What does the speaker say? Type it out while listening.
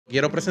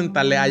Quiero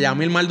presentarle a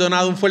Yamil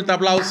Maldonado, un fuerte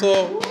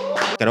aplauso.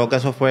 Creo que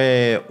eso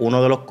fue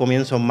uno de los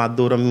comienzos más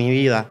duros en mi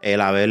vida, el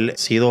haber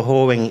sido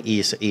joven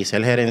y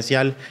ser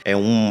gerencial en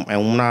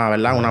una,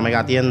 ¿verdad? Una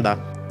mega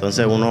tienda.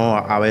 Entonces uno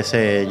a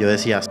veces, yo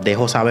decía,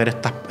 dejo saber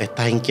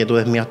estas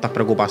inquietudes mías, estas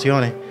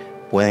preocupaciones,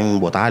 pueden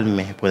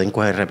botarme, pueden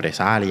coger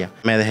represalias.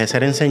 Me dejé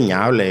ser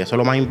enseñable, eso es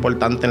lo más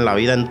importante en la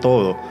vida, en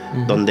todo.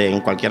 Donde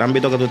en cualquier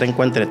ámbito que tú te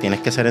encuentres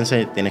tienes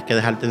que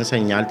dejarte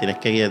enseñar, tienes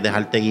que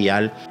dejarte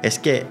guiar. Es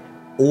que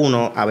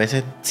uno a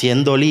veces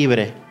siendo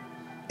libre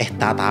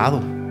está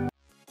atado.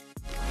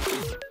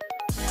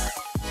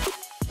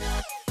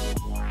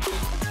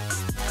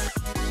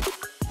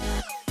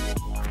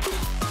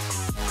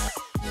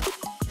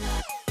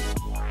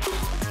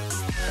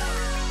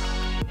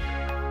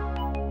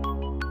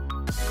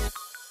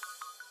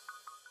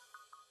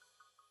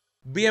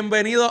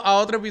 Bienvenido a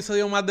otro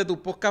episodio más de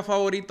tu podcast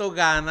favorito,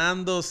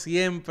 Ganando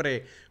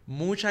Siempre.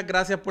 Muchas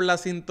gracias por la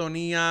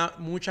sintonía,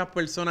 muchas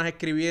personas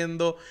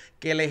escribiendo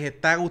que les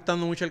está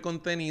gustando mucho el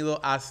contenido,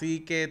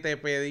 así que te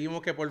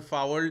pedimos que por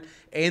favor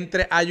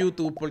entre a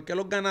YouTube, porque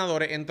los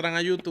ganadores entran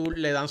a YouTube,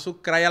 le dan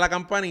subscribe a la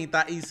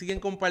campanita y siguen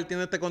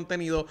compartiendo este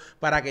contenido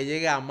para que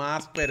llegue a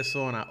más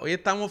personas. Hoy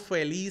estamos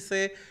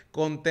felices,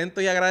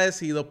 contentos y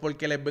agradecidos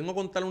porque les vengo a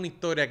contar una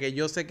historia que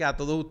yo sé que a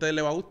todos ustedes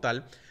les va a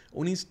gustar.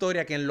 Una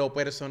historia que en lo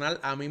personal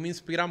a mí me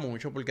inspira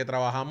mucho porque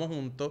trabajamos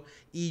juntos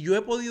y yo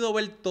he podido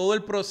ver todo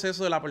el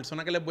proceso de la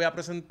persona que les voy a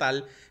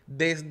presentar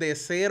desde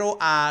cero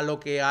a lo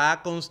que ha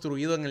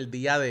construido en el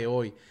día de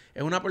hoy.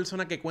 Es una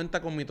persona que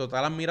cuenta con mi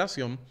total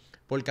admiración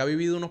porque ha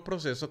vivido unos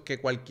procesos que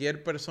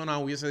cualquier persona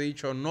hubiese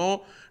dicho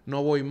no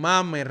voy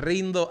más, me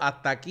rindo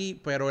hasta aquí,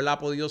 pero él ha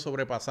podido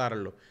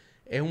sobrepasarlo.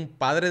 Es un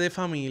padre de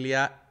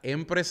familia,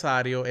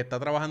 empresario, está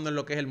trabajando en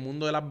lo que es el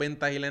mundo de las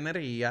ventas y la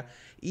energía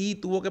y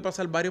tuvo que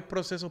pasar varios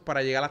procesos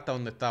para llegar hasta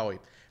donde está hoy.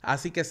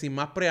 Así que sin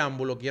más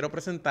preámbulo, quiero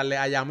presentarle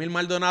a Yamil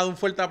Maldonado. Un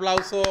fuerte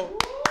aplauso.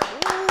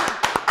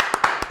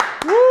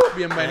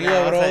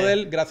 Bienvenido,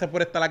 brother. Gracias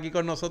por estar aquí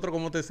con nosotros.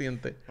 ¿Cómo te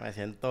sientes? Me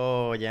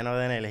siento lleno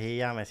de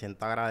energía, me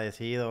siento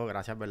agradecido.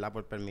 Gracias, ¿verdad?,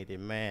 por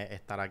permitirme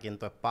estar aquí en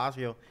tu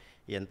espacio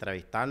y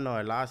entrevistarnos,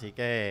 ¿verdad? Así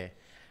que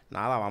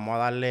nada, vamos a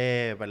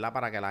darle, ¿verdad?,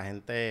 para que la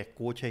gente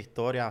escuche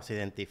historias, se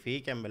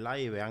identifiquen, ¿verdad?,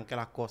 y vean que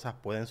las cosas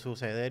pueden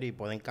suceder y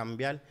pueden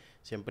cambiar,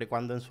 siempre y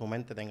cuando en su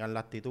mente tengan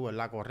la actitud,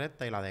 ¿verdad?,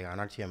 correcta y la de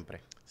ganar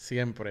siempre.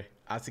 Siempre.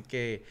 Así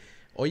que,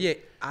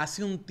 oye,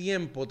 hace un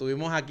tiempo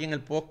tuvimos aquí en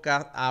el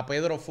podcast a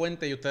Pedro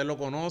Fuente y ustedes lo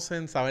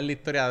conocen, saben la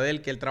historia de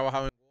él, que él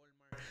trabajaba en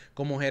Walmart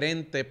como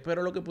gerente,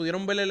 pero lo que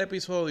pudieron ver en el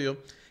episodio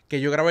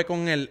que yo grabé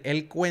con él,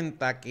 él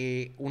cuenta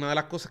que una de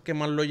las cosas que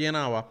más lo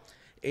llenaba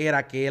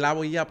era que él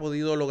había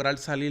podido lograr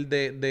salir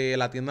de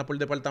la tienda por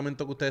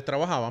departamento que ustedes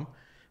trabajaban,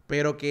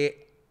 pero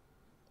que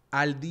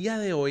al día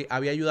de hoy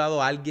había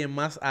ayudado a alguien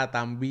más a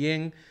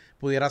también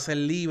pudiera ser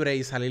libre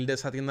y salir de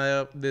esa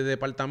tienda de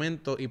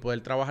departamento y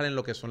poder trabajar en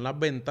lo que son las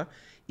ventas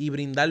y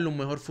brindarle un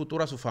mejor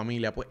futuro a su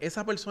familia. Pues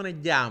esa persona es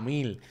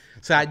Yamil.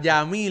 O sea,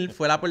 Yamil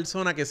fue la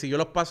persona que siguió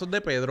los pasos de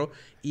Pedro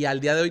y al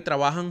día de hoy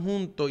trabajan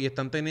juntos y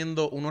están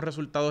teniendo unos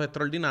resultados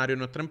extraordinarios en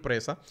nuestra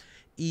empresa.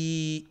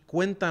 Y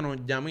cuéntanos,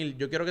 Yamil,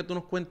 yo quiero que tú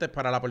nos cuentes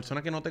para las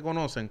personas que no te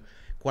conocen,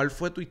 ¿cuál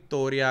fue tu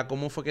historia?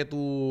 ¿Cómo fue que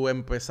tú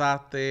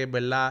empezaste,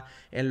 verdad,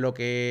 en lo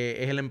que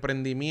es el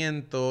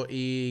emprendimiento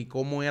y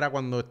cómo era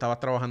cuando estabas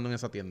trabajando en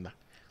esa tienda?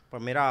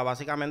 Pues mira,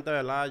 básicamente,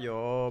 ¿verdad?,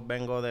 yo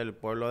vengo del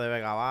pueblo de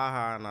Vega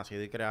Baja,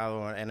 nacido y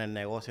creado en el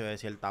negocio de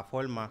cierta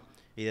forma,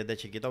 y desde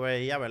chiquito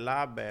veía,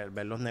 ¿verdad?,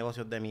 ver los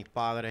negocios de mis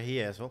padres y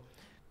eso.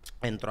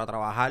 Entro a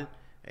trabajar,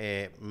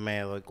 me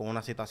doy con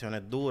unas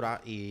situaciones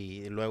duras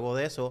y luego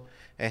de eso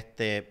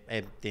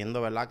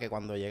entiendo, ¿verdad?, que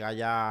cuando llega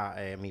ya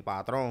mi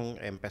patrón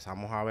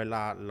empezamos a ver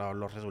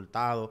los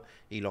resultados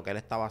y lo que él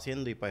estaba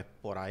haciendo y pues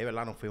por ahí,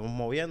 ¿verdad?, nos fuimos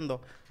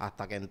moviendo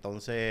hasta que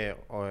entonces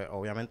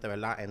obviamente,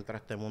 ¿verdad?, entra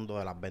este mundo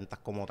de las ventas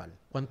como tal.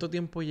 ¿Cuánto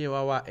tiempo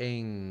llevaba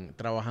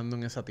trabajando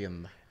en esa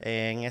tienda?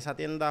 En esa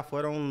tienda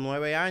fueron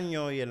 9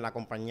 años y en la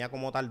compañía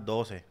como tal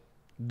 12.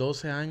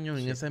 12 años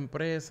en Sí. esa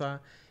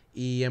empresa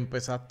y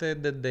empezaste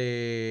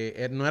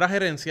desde... no era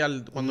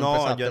gerencial cuando No,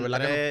 empezaste,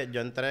 ¿verdad que no?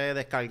 yo entré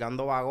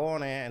descargando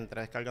vagones,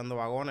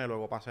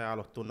 luego pasé a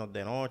los turnos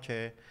de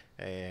noche,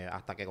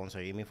 hasta que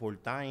conseguí mi full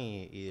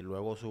time y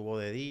luego subo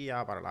de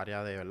día para el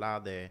área de,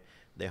 ¿verdad?,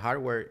 de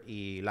hardware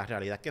y la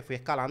realidad es que fui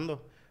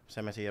escalando,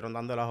 se me siguieron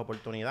dando las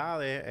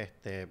oportunidades,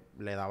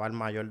 le daba el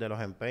mayor de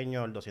los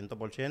empeños, el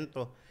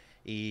 200%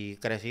 y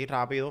crecí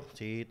rápido,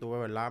 sí tuve,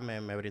 ¿verdad?,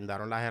 me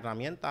brindaron las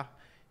herramientas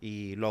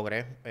y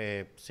logré,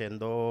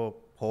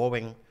 siendo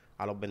joven,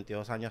 a los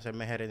 22 años,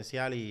 hacerme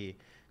gerencial y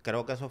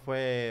creo que eso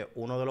fue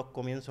uno de los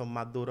comienzos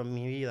más duros en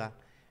mi vida,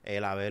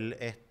 el haber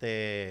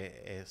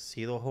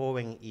sido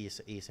joven y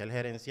ser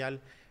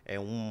gerencial en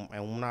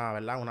una,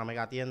 ¿verdad?, una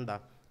mega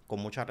tienda con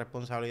mucha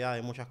responsabilidad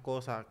y muchas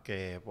cosas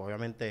que pues,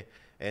 obviamente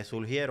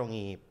surgieron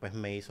y pues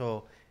me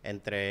hizo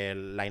entre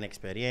la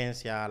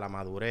inexperiencia, la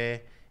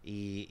madurez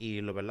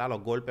y ¿verdad?,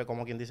 los golpes,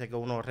 como quien dice que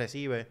uno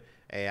recibe,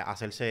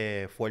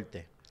 hacerse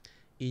fuerte.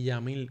 Y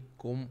Yamil,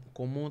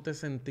 ¿cómo te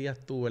sentías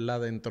tú,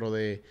 verdad, dentro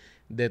de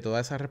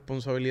toda esa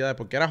responsabilidad?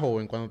 Porque eras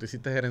joven cuando te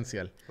hiciste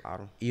gerencial.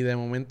 Claro. Y de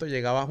momento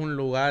llegabas a un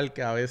lugar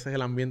que a veces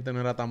el ambiente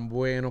no era tan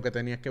bueno, que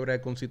tenías que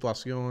bregar con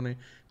situaciones,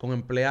 con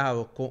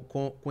empleados.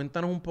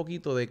 Cuéntanos un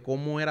poquito de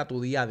cómo era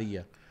tu día a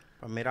día.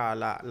 Pues mira,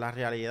 la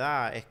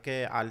realidad es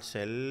que al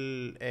ser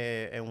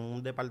en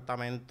un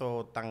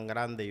departamento tan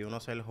grande y uno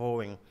ser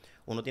joven,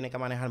 uno tiene que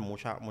manejar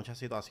muchas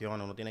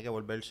situaciones, uno tiene que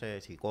volverse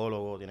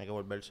psicólogo, tiene que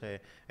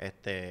volverse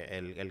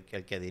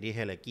el que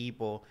dirige el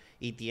equipo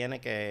y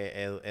tiene que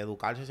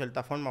educarse de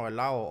cierta forma,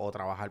 ¿verdad? O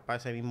trabajar para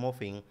ese mismo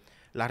fin.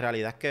 La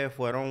realidad es que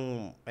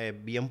fueron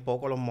bien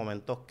pocos los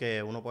momentos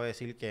que uno puede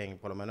decir que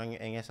por lo menos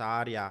en esa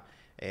área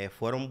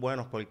fueron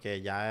buenos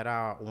porque ya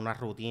era una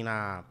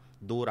rutina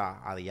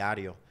dura a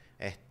diario.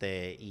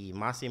 Y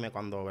máxime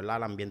cuando, ¿verdad?,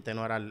 el ambiente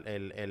no era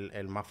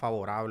el más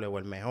favorable o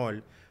el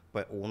mejor,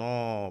 pues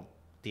uno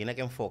tiene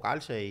que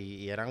enfocarse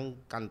y eran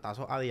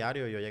cantazos a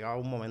diario. Yo llegaba a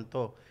un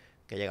momento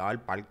que llegaba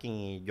al parking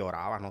y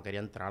lloraba, no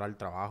quería entrar al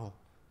trabajo,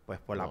 pues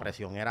la Wow.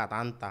 presión era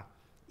tanta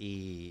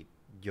y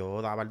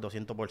yo daba el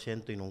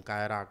 200% y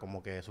nunca era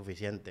como que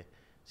suficiente.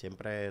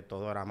 Siempre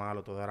todo era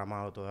malo, todo era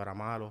malo, todo era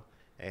malo.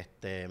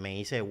 Me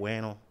hice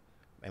bueno,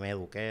 me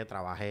eduqué,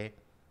 trabajé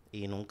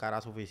y nunca era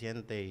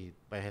suficiente y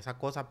pues esas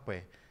cosas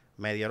pues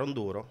me dieron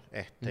duro,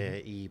 Ujú,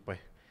 y pues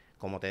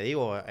como te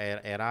digo,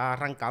 era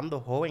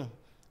arrancando joven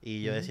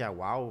y yo ujú. decía,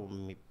 wow,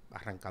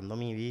 arrancando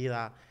mi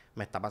vida,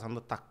 me está pasando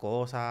estas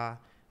cosas,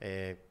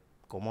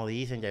 como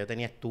dicen, ya yo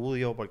tenía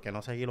estudios, ¿por qué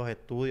no seguí los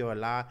estudios,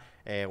 verdad?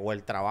 O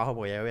el trabajo,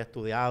 porque ya había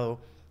estudiado,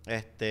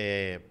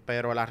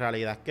 pero la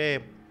realidad es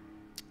que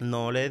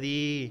no le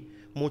di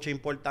mucha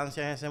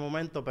importancia en ese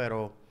momento,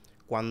 pero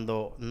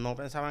cuando no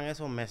pensaba en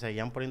eso, me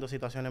seguían poniendo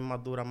situaciones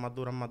más duras, más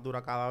duras, más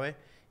duras cada vez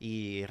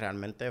y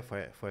realmente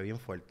fue bien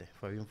fuerte,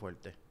 fue bien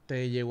fuerte.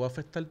 ¿Te llegó a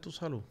afectar tu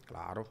salud?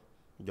 Claro,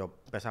 yo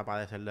empecé a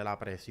padecer de la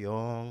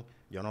presión,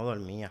 yo no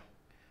dormía.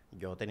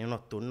 Yo tenía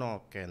unos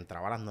turnos que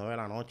entraba a las 9 de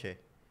la noche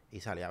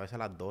y salía a veces a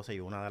las 12 y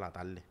 1 de la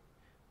tarde,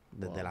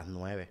 desde Wow. las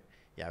 9.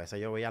 Y a veces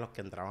yo veía a los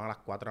que entraban a las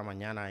 4 de la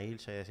mañana a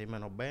irse y decirme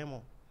nos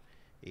vemos.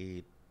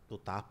 Y tú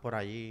estabas por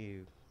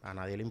allí, a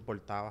nadie le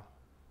importaba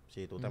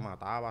si tú te Mm,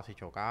 matabas, si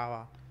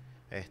chocabas,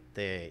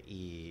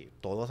 y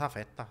todo se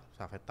afecta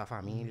a mm.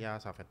 familia,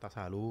 se afecta a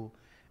salud,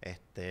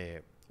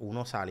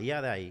 uno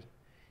salía de ahí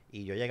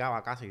y yo llegaba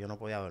a casa y yo no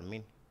podía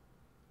dormir,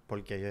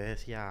 porque yo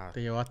decía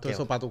Te llevas todo que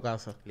eso para tu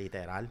casa.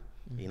 literal,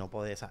 Mm. y no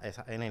podía,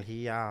 esa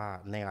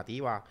energía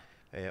negativa,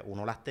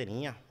 uno las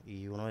tenía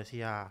y uno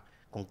decía,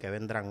 ¿con qué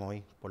vendrán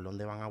hoy? ¿Por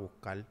dónde van a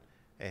buscar?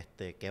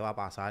 ¿Qué va a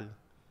pasar?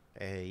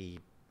 Y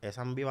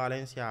esa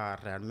ambivalencia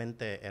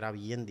realmente era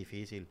bien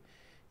difícil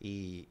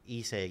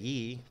y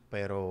seguí,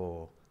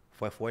 pero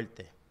fue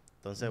fuerte.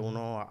 Entonces Ujú.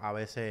 uno a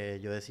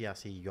veces yo decía,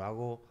 si yo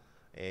hago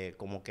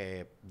como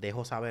que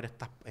dejo saber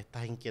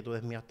estas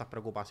inquietudes mías, estas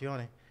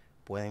preocupaciones,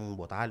 pueden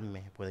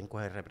botarme, pueden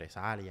coger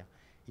represalias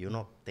y Mm.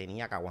 uno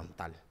tenía que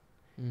aguantar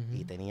y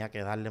Ujú. tenía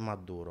que darle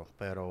más duro,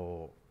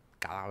 pero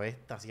cada vez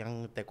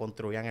te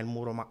construían el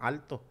muro más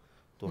alto,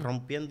 tú Mm.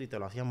 rompiendo y te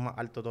lo hacían más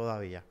alto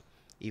todavía.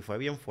 Y fue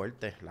bien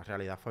fuerte, la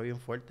realidad fue bien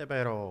fuerte,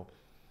 pero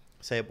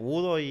se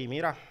pudo y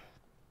mira,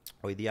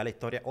 hoy día la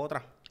historia es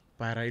otra.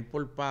 Para ir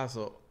por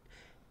paso,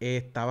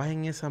 estabas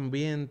en ese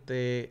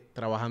ambiente,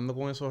 trabajando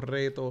con esos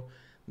retos,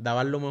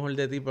 dabas lo mejor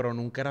de ti, pero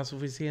nunca era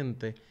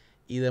suficiente.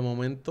 Y de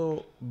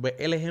momento, ve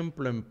el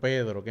ejemplo en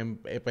Pedro, que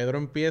Pedro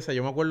empieza,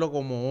 yo me acuerdo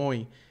como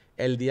hoy,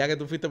 el día que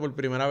tú fuiste por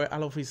primera vez a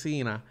la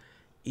oficina,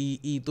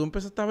 y tú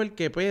empezaste a ver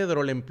que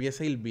Pedro le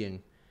empieza a ir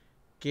bien.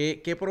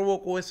 ¿Qué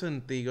provocó eso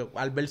en ti?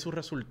 Al ver sus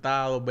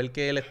resultados, ver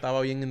que él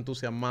estaba bien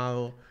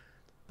entusiasmado.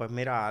 Pues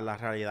mira, la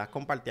realidad es que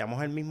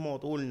compartíamos el mismo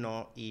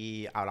turno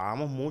y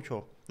hablábamos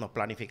mucho, nos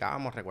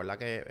planificábamos. Recuerda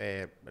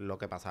que lo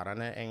que pasara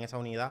en esa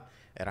unidad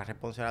era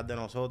responsabilidad de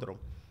nosotros.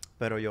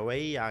 Pero yo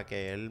veía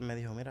que él me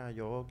dijo, mira,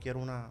 yo quiero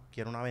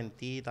una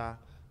ventita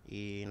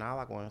y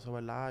nada, con eso,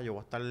 ¿verdad? Yo voy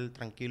a estar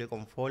tranquilo y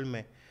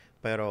conforme,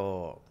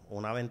 pero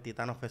una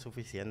ventita no fue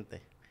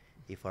suficiente.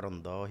 Y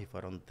fueron dos y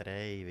fueron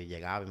tres y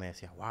llegaba y me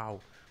decía, wow,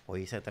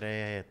 hoy hice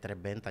tres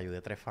ventas, ayudé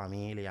a tres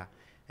familias,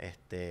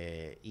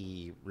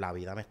 y la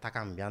vida me está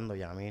cambiando,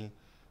 Yamil.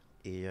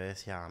 Y yo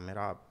decía,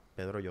 mira,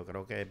 Pedro, yo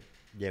creo que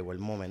llegó el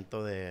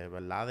momento de,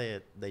 ¿verdad?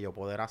 De yo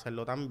poder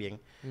hacerlo también.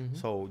 Ujú.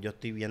 So, yo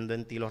estoy viendo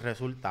en ti los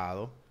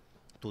resultados.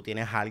 Tú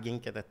tienes a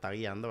alguien que te está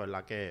guiando,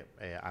 ¿verdad? Que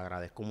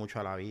agradezco mucho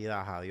a la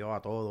vida, a Dios,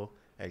 a todo,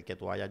 el que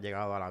tú hayas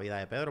llegado a la vida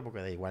de Pedro, porque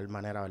de igual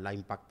manera, ¿verdad?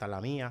 Impacta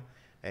la mía.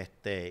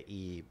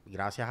 Y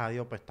gracias a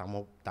Dios, pues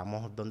estamos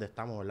donde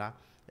estamos, ¿verdad?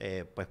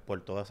 Pues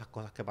por todas esas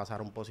cosas que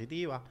pasaron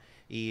positivas.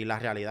 Y la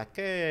realidad es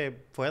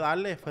que fue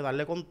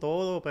darle con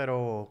todo,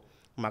 pero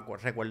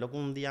recuerdo que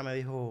un día me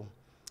dijo,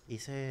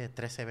 hice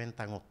 13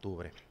 ventas en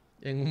octubre,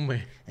 En un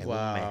mes. en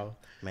un mes, Wow.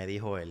 me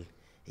dijo él.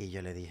 Y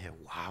yo le dije,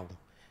 wow.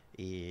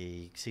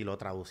 Y si lo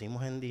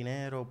traducimos en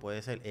dinero,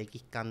 puede ser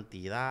X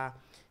cantidad.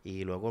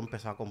 Y luego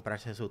empezó a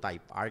comprarse su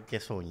Type R que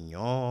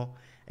soñó.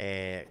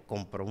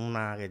 Compró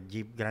una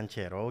Jeep Grand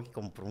Cherokee,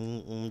 compró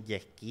un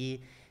jet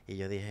ski. Y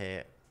yo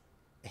dije,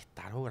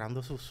 está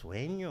logrando sus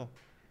sueños.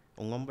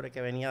 Un hombre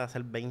que venía de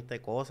hacer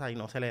 20 cosas y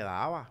no se le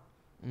daba.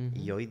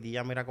 Y hoy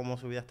día mira cómo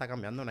su vida está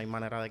cambiando. No hay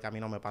manera de que a mí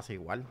no me pase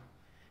igual.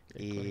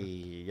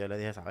 Y yo le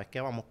dije, ¿sabes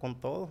qué? Vamos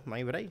con todo. No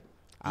hay break.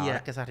 Ahora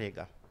es que se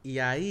arriesga. Y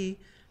ahí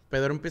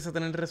Pedro empieza a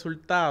tener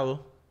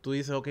resultados. Tú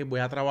dices, ok,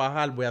 voy a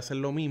trabajar, voy a hacer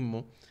lo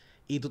mismo.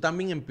 Y tú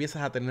también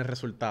empiezas a tener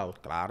resultados.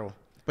 Claro.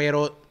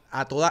 Pero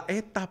a todas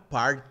estas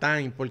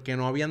part-time, porque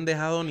no habían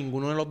dejado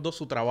ninguno de los dos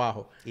su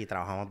trabajo. Y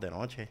trabajamos de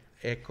noche.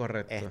 Es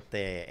correcto.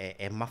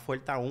 Es más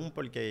fuerte aún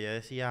porque yo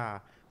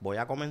decía, voy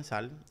a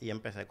comenzar. Y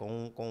empecé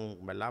con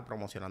 ¿verdad?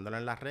 Promocionándolo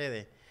en las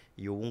redes.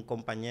 Y hubo un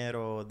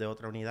compañero de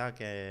otra unidad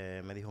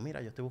que me dijo,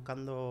 mira, yo estoy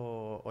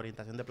buscando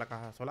orientación de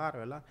placas solares,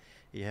 ¿verdad?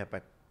 Y dije,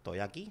 pues, estoy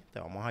aquí, te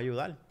vamos a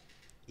ayudar.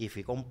 Y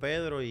fui con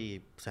Pedro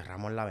y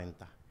cerramos la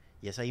venta.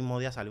 Y ese mismo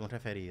día salió un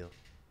referido.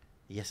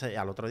 Y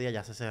al otro día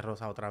ya se cerró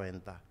esa otra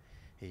venta.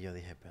 Y yo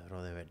dije,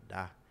 Pedro, de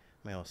verdad.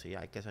 Me dijo, sí,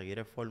 hay que seguir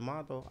el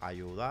formato,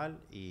 ayudar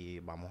y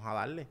vamos a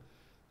darle.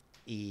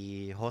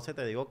 Y José,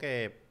 te digo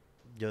que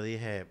yo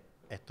dije,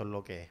 esto es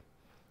lo que es.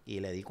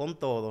 Y le di con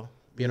todo.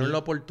 Vieron la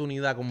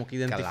oportunidad, como que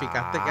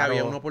identificaste que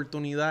había una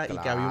oportunidad y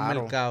que había un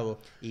mercado.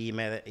 Y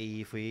me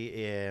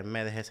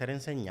dejé ser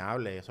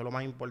enseñable. Eso es lo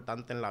más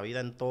importante en la vida,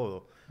 en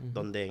todo.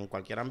 Donde en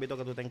cualquier ámbito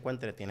que tú te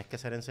encuentres, tienes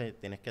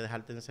que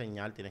dejarte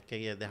enseñar, tienes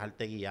que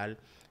dejarte guiar,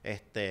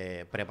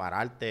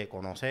 prepararte,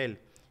 conocer.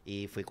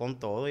 Y fui con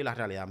todo y la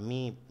realidad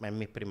en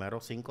mis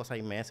primeros 5 o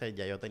 6 meses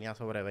ya yo tenía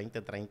sobre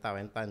 20, 30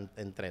 ventas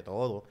entre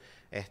todos.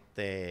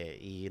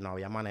 Y no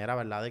había manera,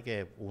 ¿verdad?, de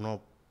que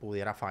uno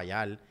pudiera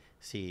fallar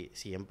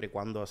siempre y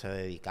cuando se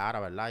dedicara,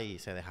 ¿verdad?, y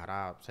se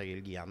dejara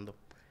seguir guiando.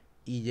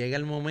 Y llega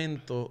el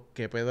momento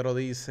que Pedro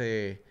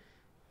dice,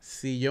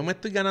 si yo me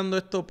estoy ganando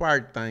esto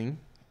part-time,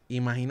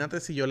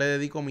 imagínate si yo le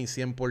dedico mi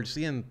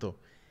 100%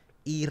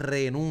 y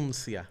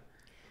renuncia.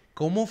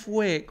 ¿Cómo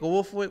fue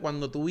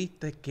cuando tú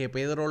viste que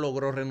Pedro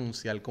logró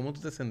renunciar? ¿Cómo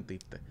tú te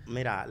sentiste?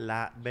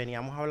 Mira,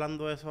 veníamos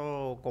hablando de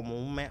eso como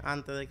un mes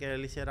antes de que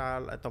él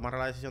tomara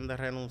la decisión de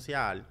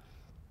renunciar.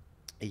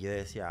 Y yo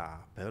decía,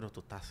 Pedro, ¿tú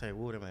estás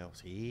seguro? Y me dijo,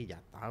 sí,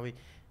 ya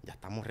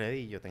estamos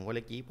ready. Yo tengo el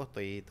equipo,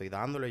 estoy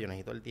dándole, yo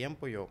necesito el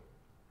tiempo. Y yo,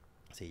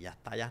 sí, ya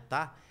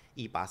está.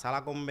 Y pasa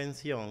la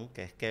convención,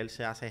 que es que él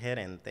se hace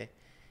gerente.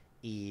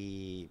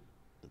 Y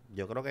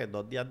yo creo que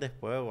 2 días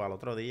después o al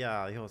otro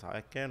día dijo,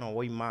 ¿sabes qué? No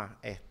voy más,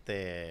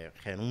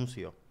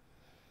 renuncio.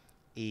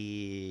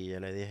 Y yo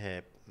le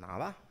dije,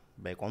 nada,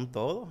 ve con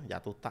todo,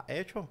 ya tú estás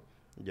hecho.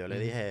 Yo le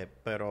dije,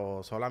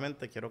 pero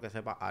solamente quiero que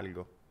sepas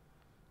algo.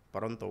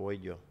 Pronto voy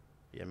yo.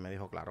 Y él me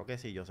dijo, claro que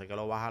sí, yo sé que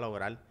lo vas a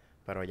lograr,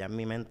 pero ya en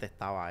mi mente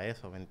estaba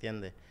eso, ¿me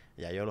entiendes?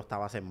 Ya yo lo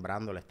estaba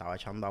sembrando, le estaba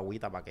echando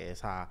agüita para que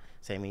esa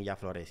semilla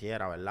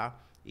floreciera, ¿verdad?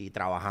 Y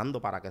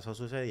trabajando para que eso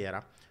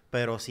sucediera.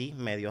 Pero sí,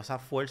 me dio esa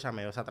fuerza,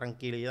 me dio esa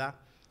tranquilidad.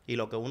 Y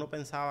lo que uno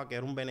pensaba que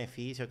era un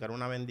beneficio, que era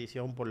una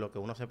bendición por lo que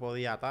uno se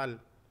podía atar,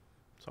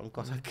 son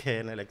cosas que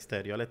en el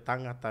exterior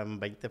están hasta en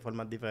 20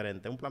 formas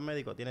diferentes. Un plan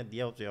médico tienes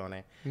 10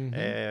 opciones. Un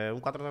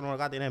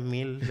 401k tienes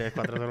 1000 de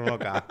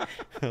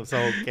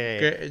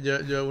 401k.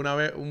 Yo una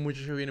vez un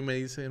muchacho viene y me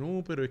dice,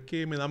 no, pero es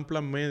que me dan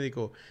plan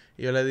médico.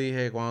 Y yo le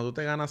dije, cuando tú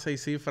te ganas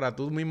 6 cifras,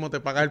 tú mismo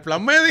te pagas el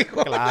plan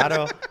médico.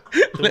 Claro.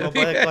 Tú no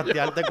puedes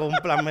costearte con un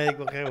plan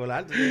médico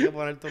regular. Tú tienes que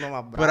ponerte uno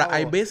más bravo. Pero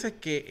hay veces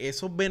que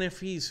esos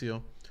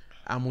beneficios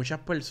a muchas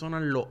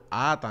personas lo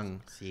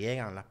atan.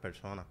 Ciegan las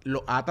personas.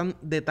 Lo atan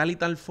de tal y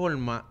tal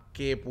forma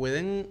que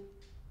pueden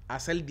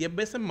hacer 10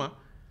 veces más,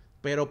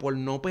 pero por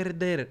no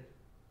perder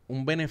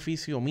un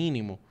beneficio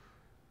mínimo,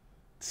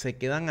 se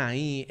quedan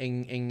ahí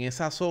en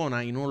esa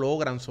zona y no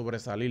logran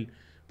sobresalir.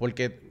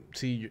 Porque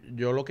si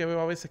yo lo que veo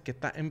a veces es que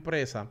estas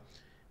empresas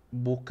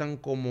buscan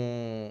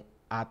como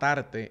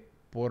atarte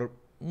por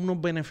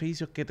unos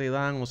beneficios que te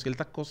dan o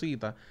ciertas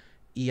cositas.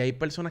 Y hay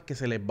personas que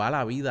se les va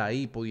la vida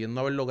ahí,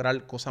 pudiendo haber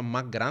logrado cosas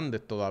más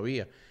grandes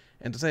todavía.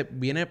 Entonces,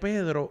 viene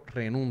Pedro,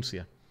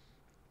 renuncia.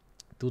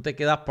 Tú te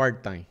quedas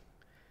part-time.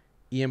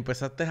 Y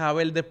empezaste a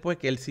ver después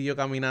que él siguió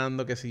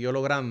caminando, que siguió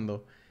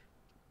logrando.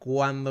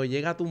 Cuando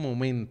llega tu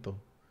momento,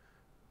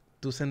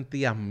 tú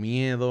sentías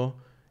miedo,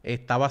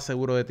 estabas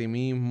seguro de ti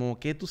mismo.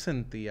 ¿Qué tú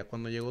sentías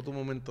cuando llegó tu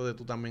momento de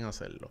tú también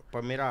hacerlo?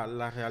 Pues mira,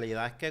 la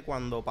realidad es que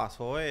cuando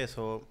pasó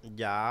eso,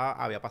 ya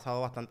había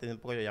pasado bastante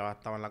tiempo que yo ya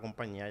estaba en la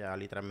compañía, ya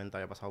literalmente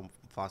había pasado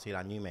fácil 1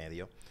 año y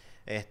medio.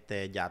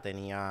 Ya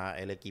tenía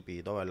el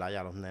equipito, ¿verdad?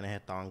 Ya los nenes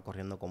estaban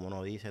corriendo como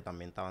uno dice,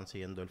 también estaban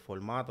siguiendo el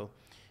formato.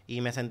 Y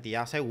me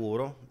sentía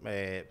seguro,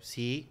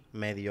 sí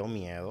me dio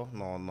miedo,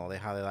 no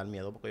deja de dar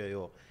miedo porque yo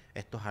digo,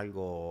 esto es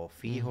algo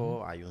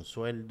fijo, hay un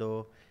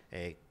sueldo,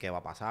 ¿qué va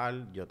a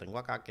pasar? Yo tengo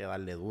acá que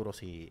darle duro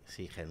si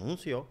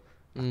renuncio.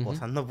 Las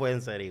cosas no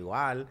pueden ser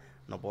igual.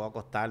 No puedo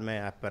acostarme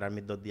a esperar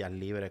mis 2 días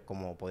libres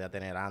como podía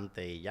tener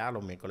antes y ya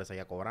los miércoles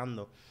seguía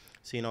cobrando.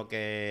 Sino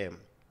que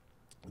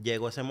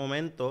llegó ese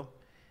momento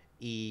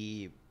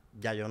y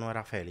ya yo no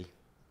era feliz,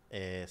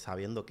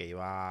 sabiendo que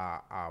iba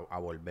a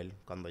volver.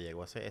 Cuando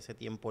llegó ese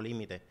tiempo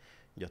límite,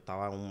 yo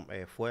estaba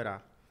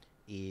fuera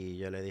y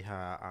yo le dije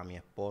a mi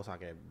esposa,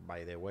 que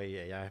by the way,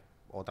 ella es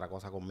otra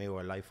cosa conmigo,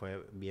 ¿verdad? Y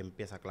fue bien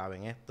pieza clave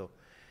en esto.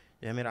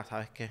 dije, mira,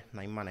 ¿sabes qué?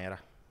 No hay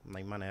manera, no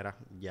hay manera.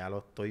 Ya lo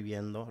estoy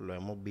viendo, lo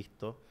hemos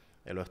visto,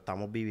 lo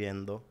estamos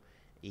viviendo.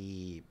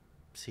 Y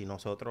si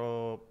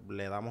nosotros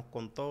le damos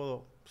con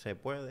todo, se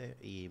puede.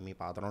 Y mi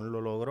patrón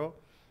lo logró.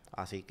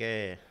 Así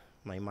que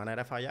no hay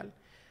manera de fallar.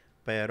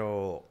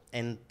 Pero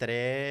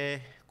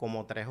entré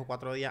como 3 o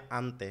 4 días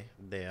antes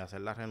de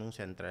hacer la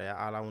renuncia, entré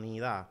a la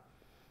unidad,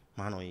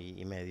 mano,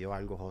 y me dio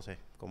algo, José,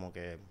 como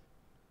que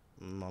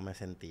no me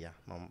sentía.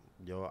 No,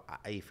 yo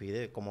ahí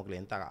fui como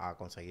cliente a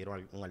conseguir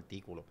un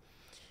artículo.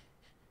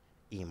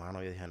 Y,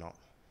 mano, yo dije, no,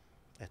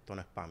 esto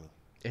no es para mí.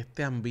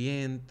 Este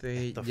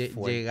ambiente, Esto es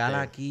llegar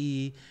fuerte.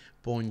 aquí,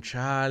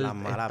 ponchar, Las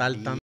malas estar tan...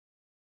 vidas.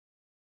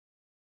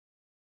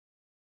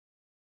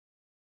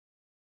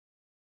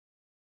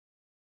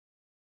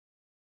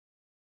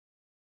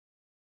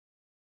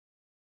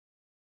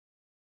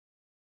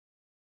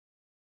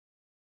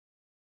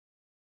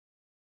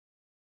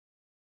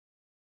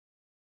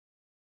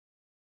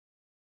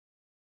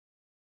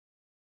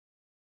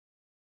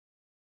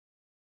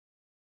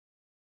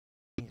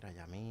 Mira,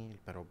 Yamil,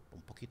 pero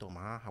un poquito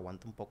más,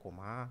 aguanta un poco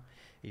más.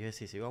 Y yo dije,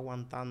 si sigo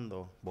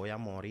aguantando, voy a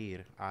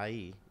morir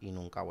ahí y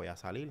nunca voy a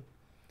salir.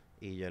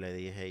 Y yo le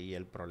dije, y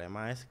el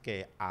problema es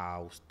que a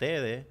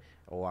ustedes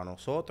o a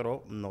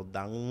nosotros nos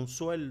dan un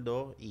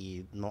sueldo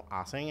y nos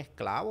hacen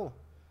esclavos.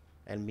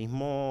 El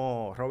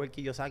mismo Robert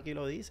Kiyosaki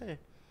lo dice.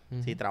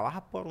 Si Ujú,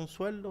 trabajas por un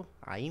sueldo,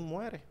 ahí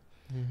mueres.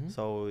 ujú.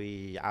 So,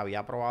 y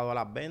había probado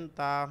las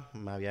ventas,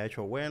 me había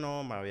hecho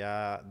bueno, me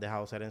había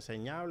dejado ser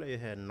enseñable y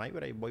dije, no hay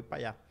break, voy para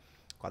allá.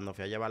 Cuando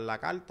fui a llevar la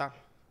carta,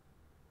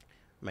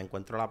 me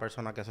encuentro la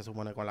persona que se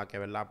supone con la que,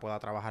 ¿verdad?, pueda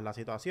trabajar la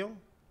situación.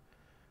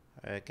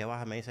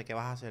 Me dice, ¿qué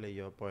vas a hacer? Y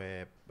yo,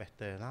 pues,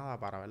 nada,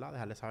 para, ¿verdad?,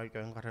 dejarle saber que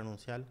vengo a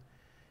renunciar.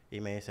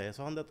 Y me dice,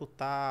 eso donde tú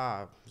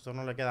estás, eso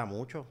no le queda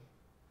mucho.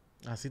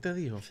 Así te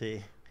dijo.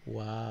 Sí,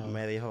 Wow.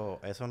 me dijo,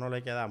 eso no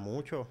le queda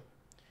mucho.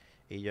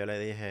 Y yo le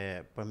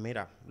dije, pues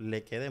mira,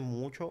 le quede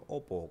mucho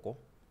o poco,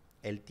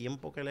 el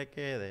tiempo que le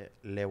quede,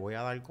 le voy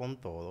a dar con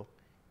todo.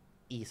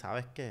 Y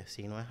 ¿sabes qué?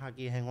 Si no es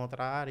aquí, es en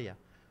otra área,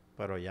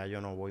 pero ya yo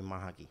no voy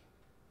más aquí.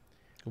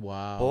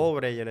 Wow.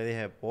 Pobre, yo le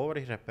dije,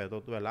 pobre, y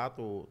respeto tu, ¿verdad?,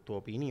 tu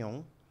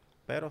opinión,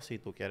 pero si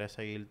tú quieres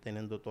seguir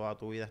teniendo toda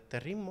tu vida este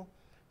ritmo,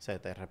 se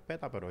te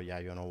respeta, pero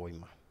ya yo no voy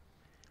más.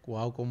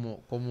 Wow,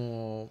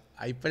 como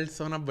hay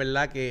personas,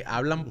 ¿verdad?, que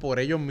hablan por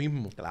ellos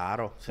mismos.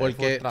 Claro, sé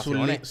Porque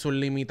frustraciones. sus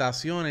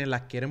limitaciones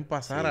las quieren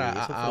pasar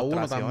Sí, sus a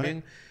uno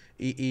frustraciones. también.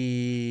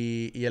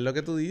 Y es lo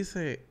que tú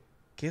dices.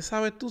 ¿Qué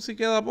sabes tú si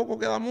queda poco o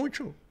queda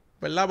mucho?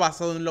 ¿Verdad?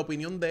 Basado en la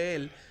opinión de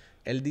él,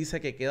 él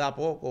dice que queda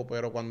poco,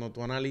 pero cuando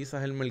tú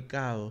analizas el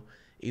mercado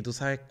y tú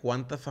sabes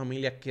cuántas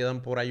familias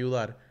quedan por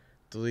ayudar,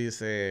 tú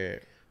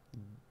dices,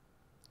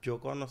 Yo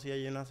conocí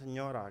allí una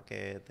señora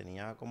que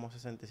tenía como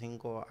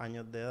 65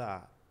 años de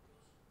edad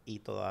y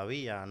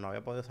todavía no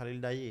había podido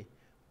salir de allí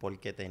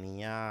porque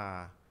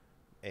tenía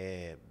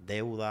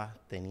deudas,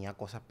 tenía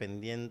cosas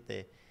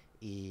pendientes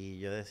y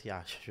yo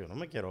decía, yo no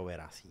me quiero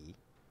ver así,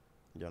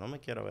 yo no me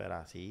quiero ver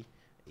así.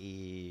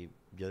 Y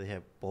yo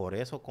dije, por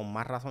eso, con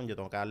más razón, yo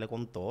tengo que darle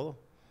con todo.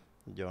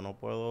 Yo no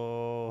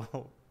puedo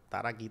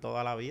estar aquí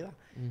toda la vida.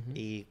 ujú,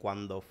 Y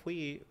cuando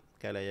fui,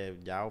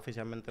 ya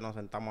oficialmente nos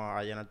sentamos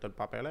a llenar todo el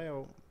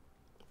papeleo,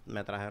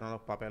 me trajeron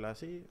los papeles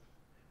así,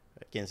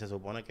 quien se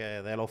supone que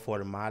de lo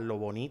formal, lo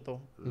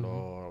bonito,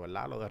 ujú,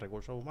 ¿verdad?, lo de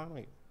recursos humanos,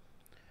 y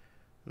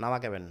nada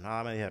que ver,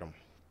 nada me dijeron.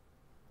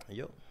 Y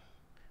yo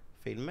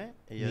firmé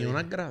y yo ni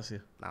unas dije,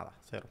 gracias. nada,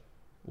 cero.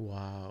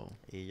 Wow.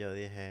 Y yo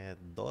dije,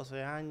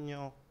 12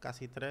 años,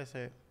 casi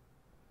 13,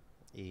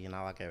 y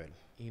nada que ver,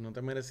 Y no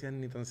te merecías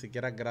ni tan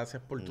siquiera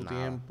gracias por tu nada,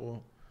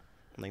 tiempo.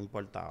 no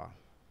importaba.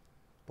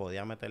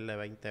 Podía meterle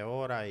 20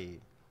 horas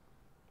y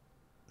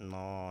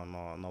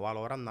no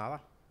valoran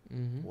nada.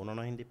 Ujú. Uno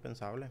no es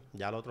indispensable.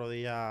 Ya el otro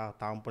día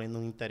estaban poniendo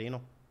un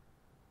interino.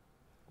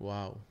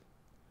 Wow.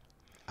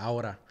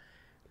 Ahora,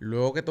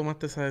 luego que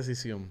tomaste esa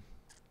decisión,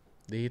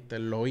 dijiste,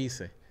 lo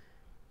hice.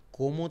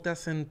 ¿Cómo te has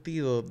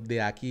sentido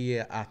de aquí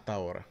hasta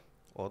ahora?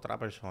 Otra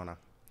persona.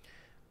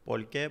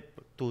 Porque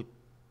tú,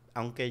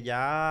 aunque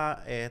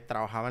ya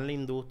trabajaba en la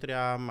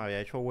industria, me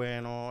había hecho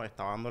bueno,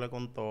 estaba dándole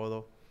con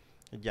todo,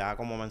 ya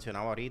como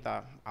mencionaba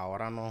ahorita,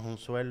 ahora no es un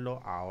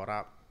sueldo,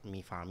 ahora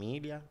mi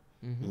familia,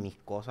 Ujú, mis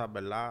cosas,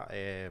 ¿verdad?,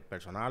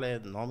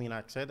 personales, nómina,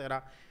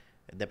 etcétera,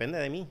 depende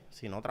de mí.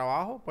 Si no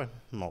trabajo, pues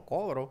no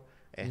cobro.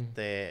 ujú,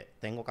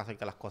 Tengo que hacer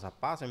que las cosas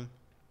pasen.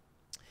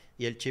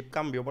 Y el chip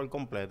cambió por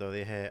completo.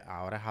 Dije,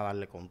 ahora es a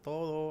darle con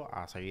todo,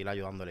 a seguir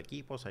ayudando al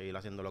equipo, seguir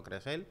haciéndolo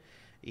crecer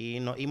y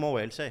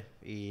moverse.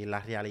 Y la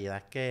realidad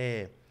es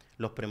que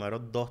los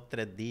primeros 2,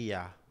 3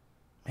 días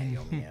me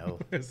dio miedo.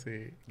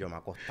 sí. Yo me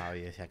acostaba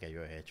y decía que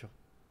yo he hecho.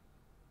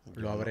 Lo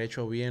Yo no, habré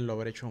hecho bien, lo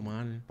habré hecho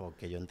mal.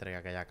 porque yo entregué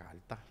aquella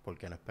carta,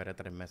 porque no esperé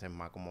 3 meses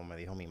más como me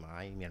dijo mi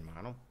mamá y mi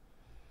hermano.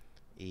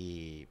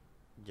 Y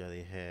yo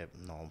dije,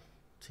 no,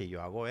 si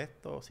yo hago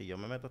esto, si yo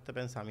me meto este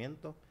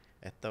pensamiento,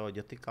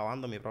 yo estoy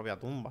cavando mi propia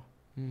tumba.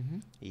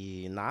 Ujú,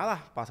 Y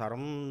nada,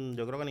 pasaron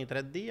yo creo que ni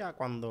 3 días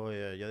cuando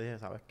yo dije,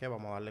 ¿sabes qué?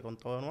 Vamos a darle con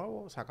todo de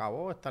nuevo, se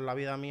acabó, esta es la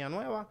vida mía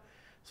nueva,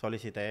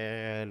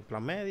 Solicité el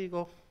plan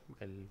médico,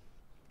 el,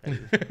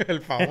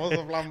 El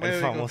famoso plan el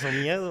médico. famoso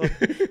miedo.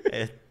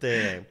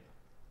 De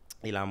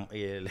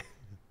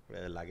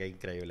verdad que es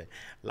increíble.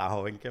 La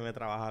joven que me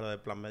trabaja lo del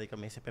plan médico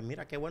me dice, pues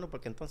mira, qué bueno,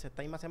 porque entonces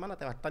esta misma semana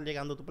te va a estar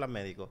llegando tu plan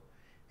médico.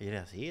 Y yo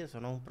le dije, sí,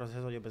 eso no es un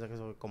proceso, yo pensé que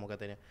eso como que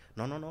tenía...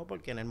 No,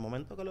 porque en el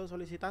momento que lo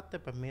solicitaste,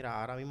 pues mira,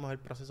 ahora mismo es el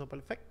proceso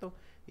perfecto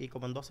y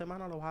como en 2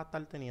 semanas lo vas a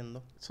estar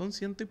teniendo. Son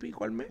 100 y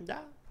pico al mes.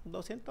 Ya,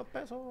 200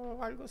 pesos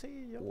o algo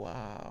así. Yo.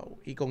 Wow.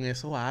 Y con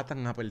eso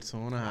atan a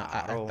personas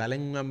a Claro. estar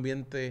en un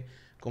ambiente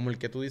como el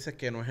que tú dices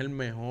que no es el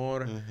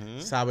mejor.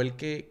 Ujú. Saber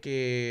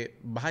que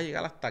vas a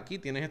llegar hasta aquí,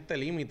 tienes este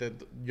límite.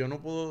 Yo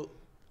no puedo...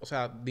 O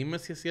sea, dime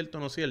si es cierto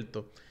o no es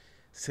cierto.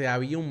 Si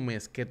había un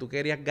mes que tú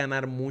querías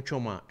ganar mucho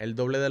más, el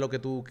doble de lo que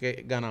tú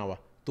ganabas,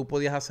 ¿tú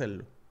podías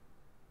hacerlo?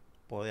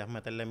 Podías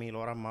meterle 1000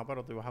 horas más,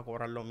 pero tú ibas a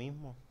cobrar lo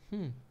mismo.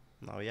 Hmm.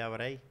 No había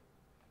break.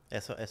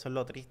 Eso es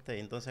lo triste.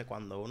 Entonces,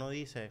 cuando uno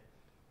dice,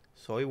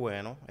 soy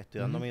bueno,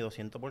 estoy dando mi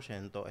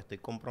 200%, estoy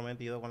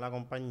comprometido con la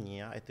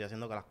compañía, estoy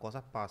haciendo que las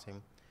cosas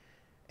pasen,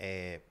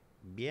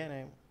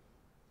 viene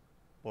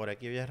por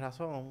X o Y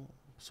razón,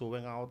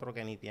 suben a otro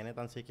que ni tiene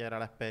tan siquiera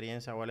la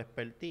experiencia o el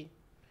expertise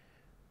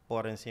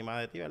por encima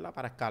de ti, ¿verdad?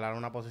 Para escalar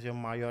una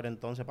posición mayor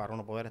entonces, para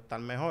uno poder estar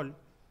mejor.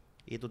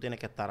 Y tú tienes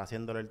que estar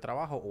haciéndole el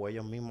trabajo o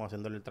ellos mismos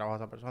haciéndole el trabajo a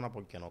esa persona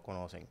porque no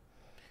conocen.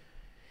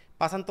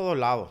 Pasa en todos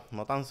lados,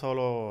 no tan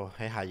solo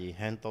es allí, es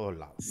en todos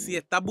lados. Si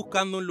estás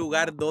buscando un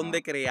lugar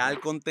donde crear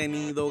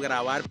contenido,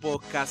 grabar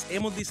podcast,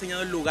 hemos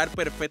diseñado el lugar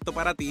perfecto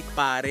para ti.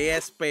 Parea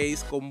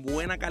Space, con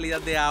buena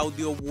calidad de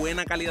audio,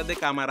 buena calidad de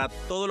cámara,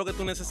 todo lo que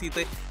tú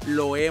necesites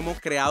lo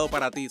hemos creado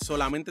para ti.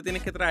 Solamente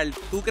tienes que traer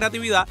tu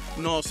creatividad,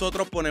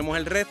 nosotros ponemos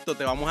el resto.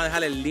 Te vamos a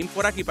dejar el link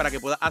por aquí para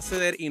que puedas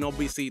acceder y nos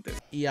visites.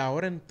 Y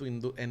ahora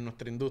en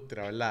nuestra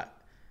industria, ¿verdad?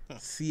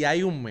 Si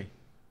hay un mes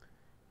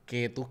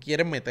que tú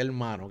quieres meter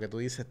mano, que tú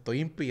dices, estoy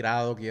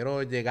inspirado,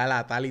 quiero llegar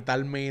a tal y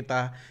tal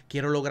meta,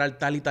 quiero lograr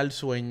tal y tal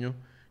sueño.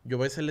 Yo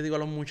a veces le digo a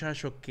los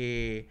muchachos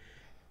que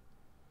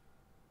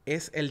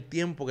es el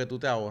tiempo que tú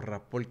te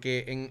ahorras,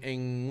 porque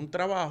en un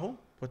trabajo,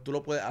 pues tú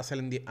lo puedes hacer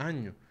en 10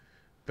 años.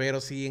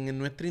 Pero si en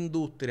nuestra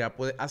industria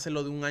puedes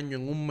hacerlo de un año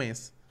en un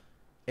mes,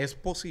 es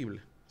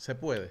posible, se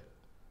puede.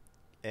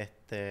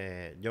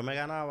 Yo me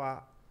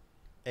ganaba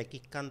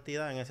X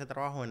cantidad en ese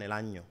trabajo en el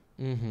año.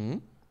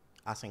 Ujú.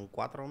 Hace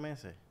 4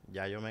 meses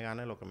ya yo me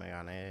gané lo que me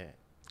gané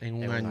En en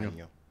un un año.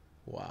 año.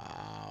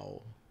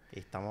 Wow. Y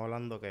estamos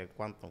hablando que,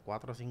 ¿cuánto?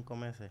 4 o 5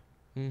 meses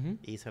Ujú.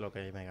 hice lo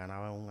que me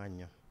ganaba en un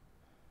año.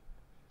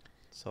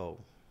 So,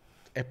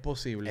 Es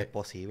posible. es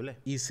posible.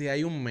 Y si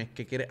hay un mes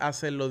que quieres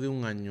hacerlo de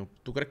un año,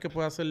 ¿tú crees que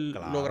puede ser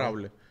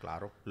lograble?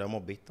 Claro, lo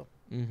hemos visto.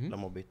 Ujú. Lo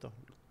hemos visto.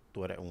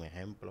 Tú eres un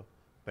ejemplo,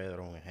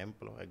 Pedro un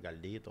ejemplo,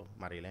 Edgardito,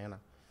 Marilena.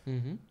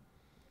 Ujú.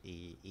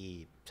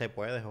 Y se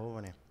puede,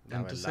 jóvenes, la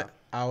Entonces, verdad.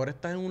 ahora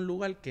estás en un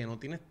lugar que no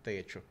tienes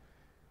techo.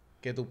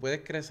 Que tú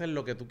puedes crecer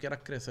lo que tú quieras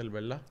crecer,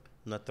 ¿verdad?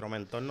 Nuestro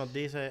mentor nos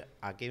dice,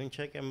 aquí hay un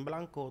cheque en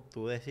blanco,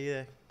 tú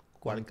decides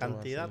cuál ¿Cuánto va a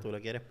cantidad ser? tú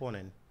le quieres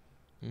poner.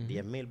 Ujú.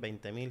 10,000,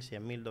 20,000,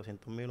 100,000,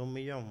 200,000,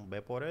 1,000,000.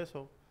 Ve por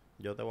eso,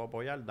 yo te voy a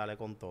apoyar, dale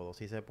con todo,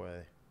 si se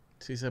puede.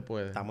 Sí se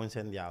puede. Estamos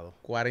incendiados.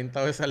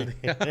 40 veces al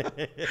día.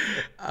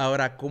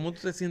 Ahora, ¿cómo tú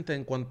te sientes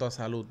en cuanto a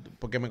salud?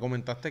 Porque me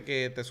comentaste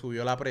que te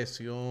subió la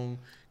presión,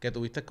 que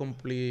tuviste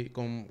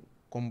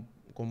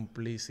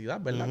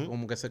complicidad, ¿verdad? Ujú.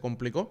 Como que se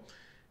complicó.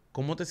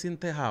 ¿Cómo te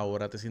sientes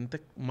ahora? ¿Te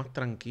sientes más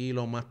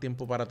tranquilo, más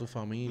tiempo para tu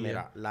familia?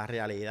 Mira, la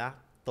realidad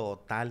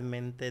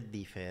totalmente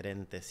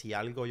diferente. Si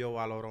algo yo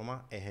valoro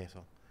más es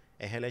eso.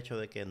 Es el hecho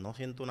de que no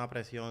siento una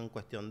presión en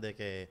cuestión de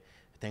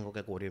que tengo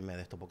que cubrirme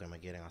de esto porque me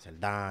quieren hacer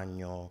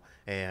daño,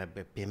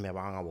 me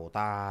van a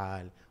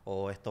botar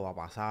o esto va a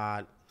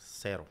pasar.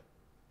 Cero,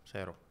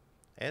 cero.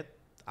 Es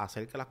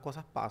hacer que las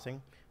cosas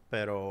pasen,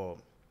 pero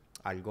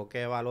algo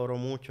que valoro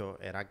mucho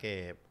era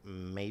que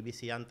maybe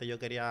si antes yo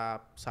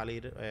quería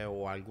salir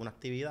o alguna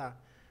actividad,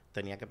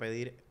 tenía que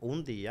pedir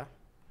un día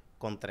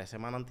con 3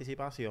 semanas de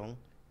anticipación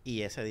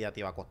y ese día te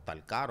iba a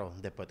costar caro.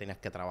 Después tenías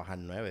que trabajar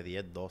 9,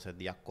 10, 12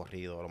 días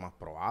corridos, lo más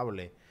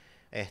probable.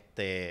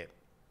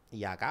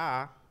 Y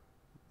acá,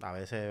 a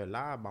veces,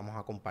 ¿verdad? Vamos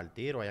a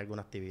compartir o hay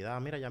alguna actividad.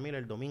 Mira, Yamil,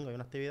 el domingo hay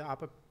una actividad. Ah,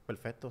 pues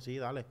perfecto, sí,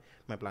 dale.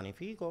 Me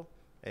planifico.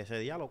 Ese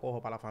día lo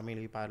cojo para la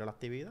familia y para la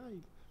actividad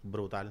y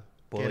brutal.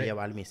 Puedo ¿Quieres?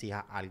 llevar a mis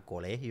hijas al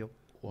colegio,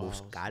 Wow,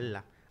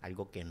 buscarlas,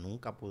 algo que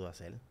nunca pude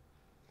hacer.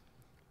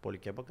 ¿Por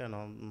qué? Porque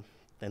no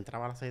te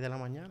entraba a las 6 de la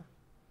mañana.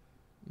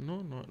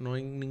 No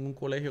hay ningún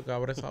colegio que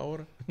abra esa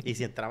hora. Y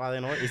si entraba de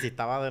noche, y si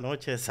estaba de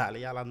noche,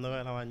 salía a las 9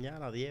 de la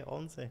mañana, 10,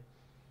 11. De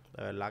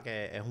verdad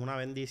que es una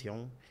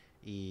bendición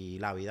y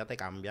la vida te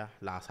cambia,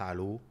 la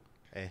salud.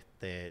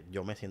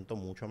 Yo me siento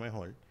mucho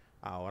mejor.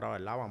 Ahora,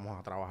 ¿verdad? Vamos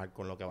a trabajar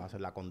con lo que va a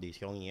ser la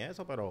condición y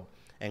eso, pero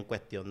en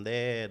cuestión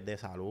de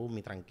salud,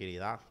 mi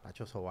tranquilidad,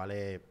 tacho, eso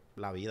vale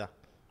la vida.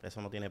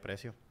 Eso no tiene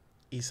precio.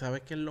 Y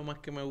sabes qué es lo más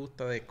que me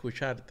gusta de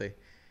escucharte,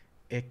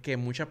 es que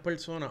muchas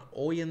personas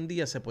hoy en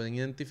día se pueden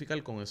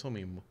identificar con eso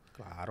mismo.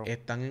 Claro.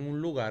 Están en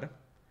un lugar,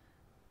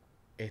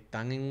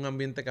 están en un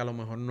ambiente que a lo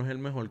mejor no es el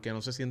mejor, que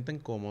no se sienten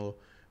cómodos,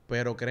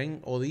 pero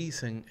creen o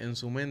dicen en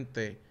su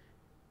mente,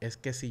 es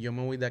que si yo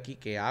me voy de aquí,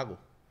 ¿qué hago?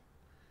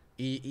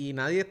 Y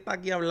nadie está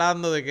aquí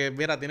hablando de que,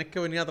 mira, tienes que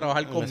venir a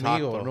trabajar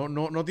conmigo. Exacto.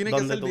 No tiene que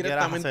Donde ser tú quieras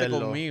directamente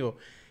hacerlo. conmigo.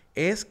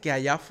 Es que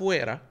allá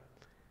afuera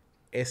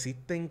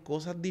existen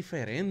cosas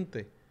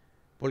diferentes.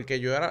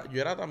 Porque yo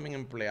era también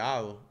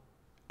empleado.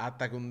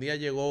 Hasta que un día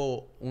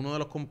llegó uno de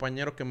los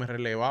compañeros que me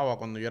relevaba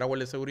cuando yo era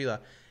guardia de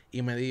seguridad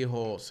y me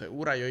dijo,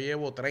 Segura, yo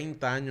llevo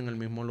 30 años en el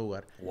mismo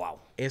lugar. Wow.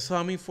 Eso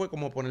a mí fue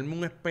como ponerme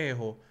un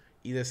espejo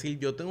y decir,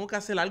 yo tengo que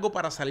hacer algo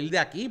para salir de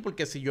aquí,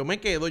 porque si yo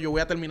me quedo, yo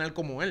voy a terminar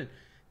como él.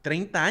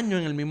 30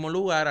 años en el mismo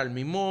lugar, al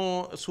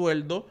mismo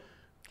sueldo,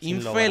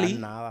 Sin lograr infeliz,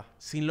 nada.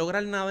 sin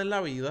lograr nada en la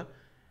vida.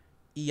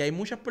 Y hay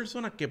muchas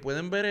personas que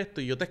pueden ver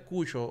esto y yo te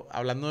escucho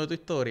hablando de tu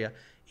historia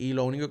y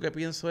lo único que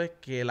pienso es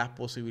que las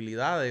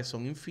posibilidades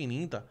son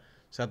infinitas.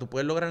 O sea, tú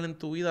puedes lograr en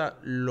tu vida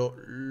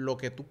lo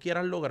que tú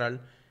quieras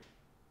lograr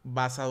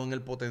basado en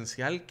el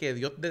potencial que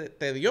Dios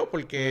te dio,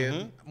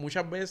 porque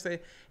muchas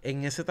veces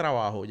en ese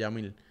trabajo,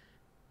 Yamil,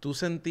 tú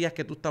sentías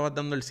que tú estabas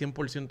dando el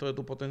 100% de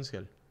tu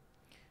potencial.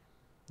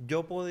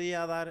 Yo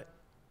podía dar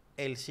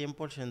el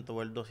 100%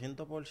 o el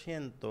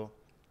 200%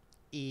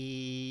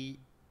 y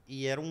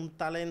era un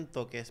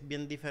talento que es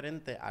bien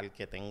diferente al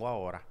que tengo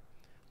ahora.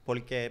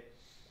 Porque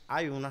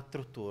hay una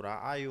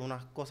estructura, hay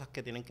unas cosas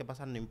que tienen que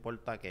pasar, no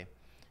importa qué.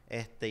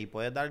 Y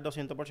puedes dar el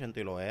 200%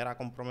 y lo era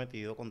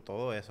comprometido con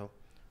todo eso,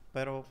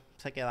 pero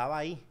se quedaba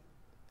ahí.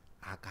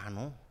 Acá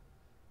no.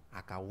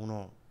 Acá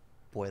uno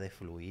puede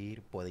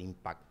fluir, puede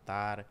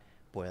impactar,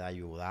 puede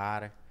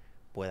ayudar,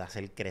 puede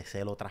hacer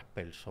crecer otras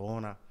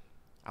personas.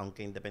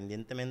 Aunque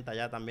independientemente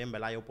allá también,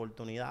 ¿verdad? Hay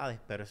oportunidades,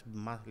 pero es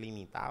más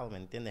limitado, ¿me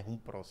entiendes? Es un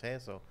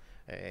proceso.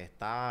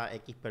 Está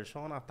X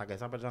persona, hasta que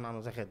esa persona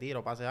no se retire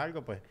o pase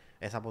algo, pues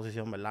esa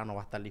posición, ¿verdad? No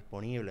va a estar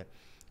disponible.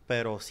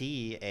 Pero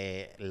sí,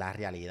 la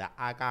realidad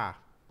acá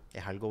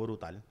es algo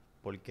brutal,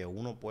 porque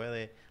uno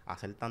puede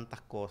hacer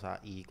tantas cosas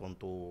y con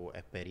tu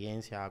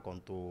experiencia,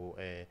 con tu,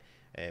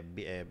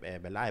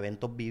 ¿verdad?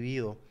 Eventos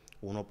vividos,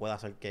 uno puede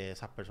hacer que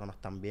esas personas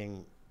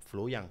también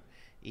fluyan.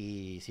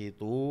 Y si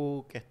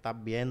tú que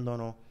estás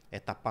viéndonos,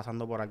 estás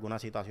pasando por alguna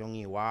situación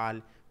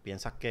igual,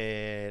 piensas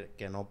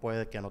que no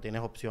puedes, que no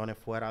tienes opciones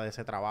fuera de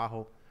ese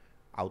trabajo,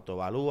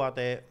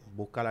 autoevalúate,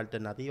 busca la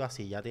alternativa.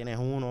 Si ya tienes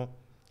uno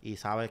y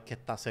sabes que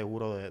estás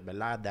seguro de,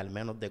 ¿verdad? De al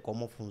menos de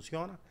cómo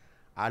funciona,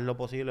 haz lo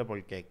posible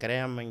porque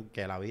créanme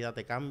que la vida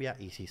te cambia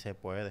y sí se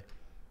puede.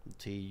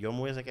 Si yo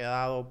me hubiese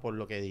quedado por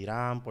lo que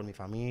dirán, por mi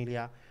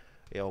familia,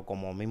 o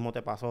como mismo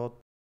te pasó,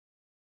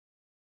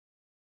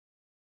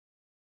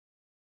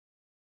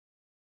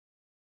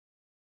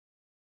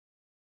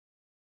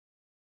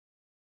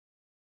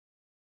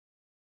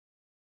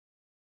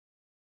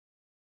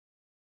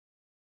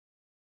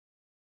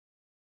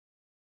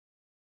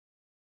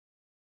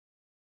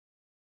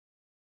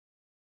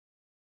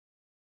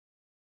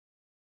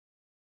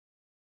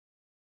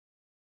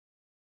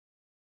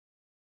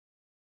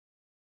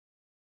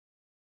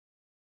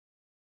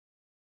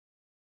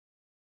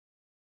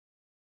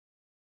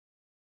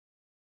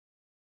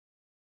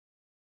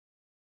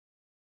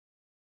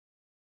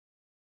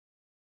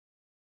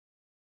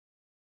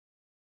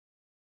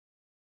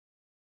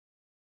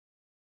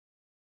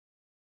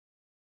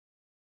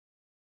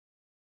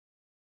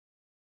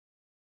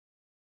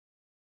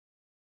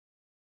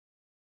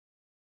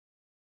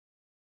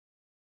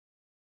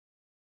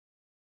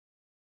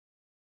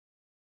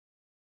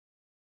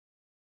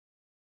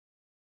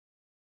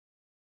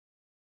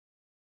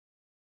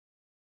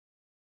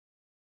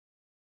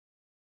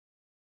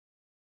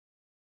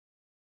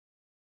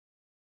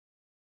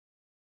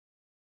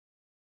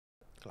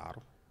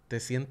 claro, ¿Te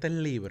sientes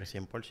libre?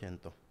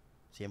 100%,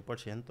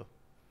 100%.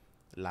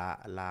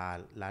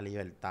 La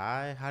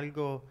libertad es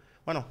algo,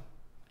 bueno,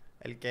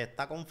 el que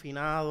está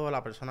confinado,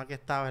 la persona que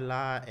está,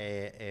 ¿verdad?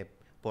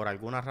 Por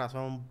alguna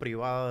razón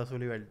privada de su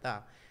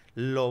libertad,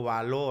 lo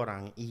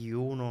valoran y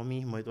uno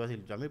mismo, y tú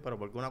decir, yo a mí, pero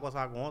 ¿por qué una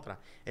cosa va con otra?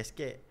 Es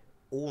que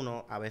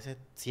uno, a veces,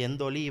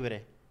 siendo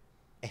libre,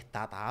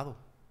 está atado.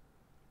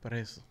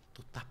 Preso.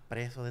 Tú estás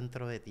preso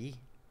dentro de ti.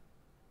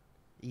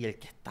 Y el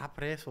que está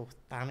preso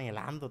está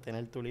anhelando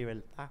tener tu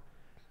libertad.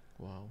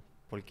 Wow.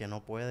 Porque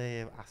no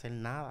puede hacer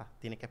nada,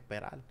 tiene que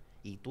esperar.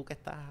 Y tú que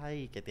estás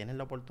ahí, que tienes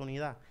la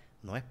oportunidad,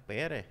 no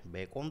esperes,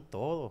 ve con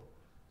todo.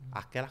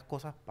 Haz que las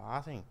cosas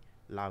pasen.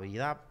 La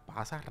vida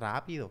pasa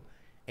rápido.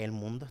 El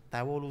mundo está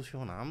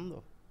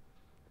evolucionando.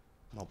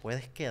 No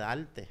puedes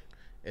quedarte.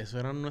 Eso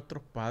eran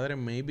nuestros padres,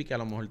 maybe, que a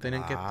lo mejor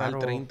tenían que estar Claro.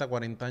 30,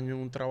 40 años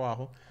en un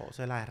trabajo.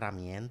 José, las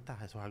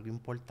herramientas, eso es algo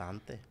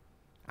importante.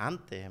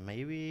 Antes,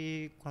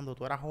 maybe cuando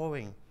tú eras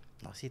joven,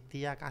 no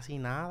existía casi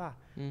nada.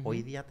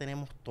 Hoy día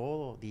tenemos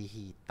todo,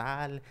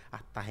 digital,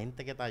 hasta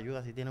gente que te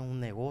ayuda si tienes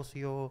un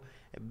negocio,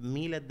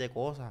 miles de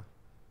cosas.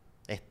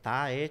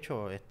 Está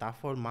hecho, está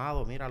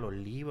formado. Mira, los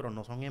libros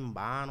no son en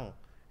vano.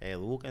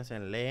 Edúquense,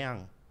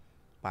 lean.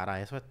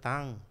 Para eso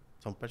están.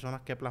 Son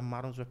personas que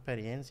plasmaron su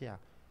experiencia.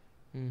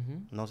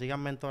 No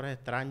sigan mentores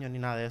extraños ni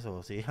nada de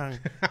eso.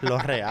 Sigan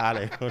los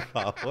reales, por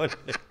favor.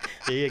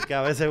 Sí, es que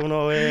a veces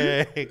uno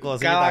ve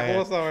cositas. Cada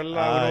cosa,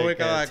 ¿verdad? Uno ve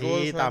cada sí,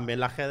 cosa. también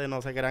las redes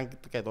no se crean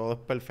que todo es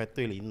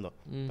perfecto y lindo.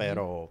 Ujú.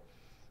 Pero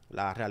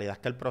la realidad es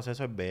que el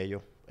proceso es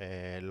bello.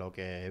 Lo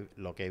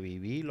que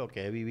viví, lo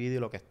que he vivido y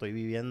lo que estoy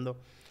viviendo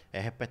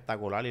es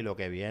espectacular y lo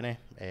que viene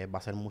va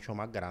a ser mucho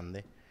más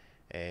grande.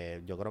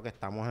 Yo creo que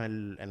estamos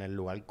en el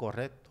lugar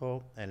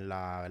correcto, en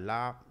la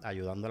verdad,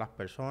 ayudando a las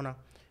personas,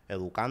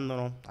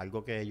 educándonos.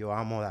 Algo que yo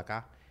amo de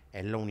acá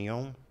es la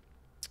unión,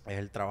 es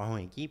el trabajo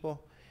en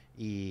equipo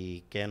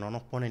y que no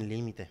nos ponen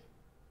límites.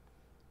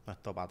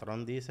 Nuestro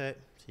patrón dice,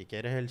 si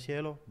quieres el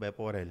cielo, ve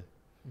por él.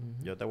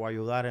 Ujú. Yo te voy a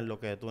ayudar en lo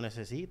que tú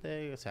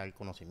necesites, sea el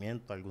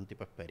conocimiento, algún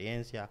tipo de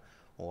experiencia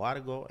o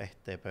algo,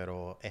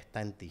 pero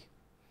está en ti.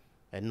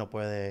 Él no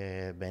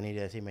puede venir y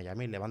decirme,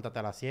 Yamil, levántate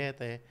a las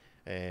 7,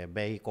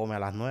 ve y come a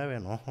las 9,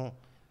 no.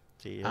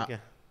 Sí, es Ah, que...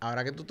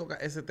 ahora que tú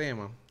tocas ese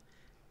tema,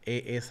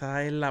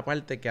 esa es la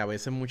parte que a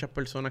veces muchas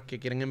personas que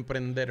quieren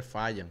emprender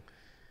fallan.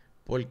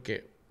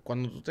 Porque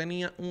cuando tú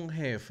tenías un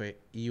jefe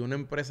y una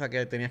empresa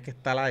que tenías que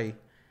estar ahí,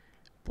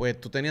 pues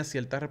tú tenías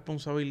ciertas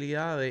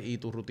responsabilidades y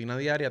tu rutina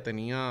diaria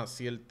tenía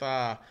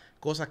ciertas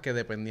cosas que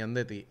dependían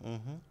de ti.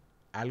 Ujú,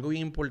 Algo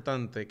bien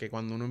importante que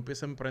cuando uno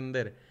empieza a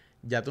emprender,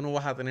 ya tú no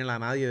vas a tener a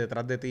nadie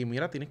detrás de ti.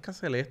 Mira, tienes que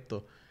hacer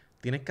esto,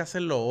 tienes que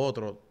hacer lo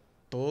otro.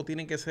 Todo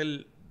tiene que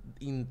ser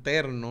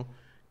interno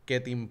que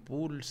te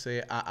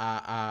impulse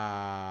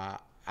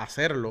a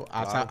hacerlo,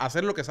 claro. a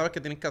hacer lo que sabes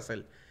que tienes que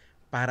hacer.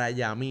 Para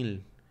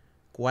Yamil,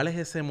 ¿cuál es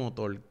ese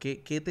motor?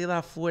 ¿Qué te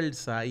da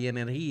fuerza y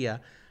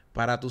energía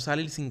para tú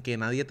salir sin que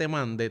nadie te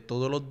mande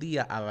todos los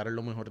días a dar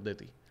lo mejor de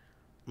ti?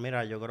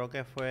 Mira, yo creo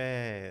que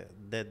fue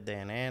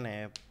desde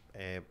nene,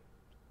 eh,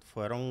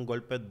 fueron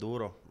golpes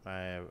duros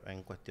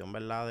en cuestión,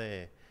 ¿verdad?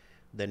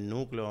 Del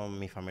núcleo.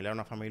 Mi familia era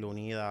una familia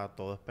unida,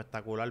 todo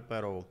espectacular,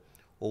 pero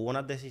hubo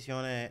unas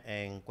decisiones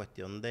en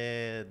cuestión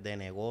de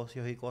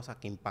negocios y cosas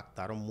que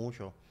impactaron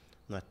mucho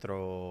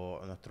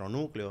nuestro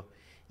núcleo.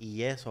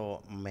 Y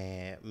eso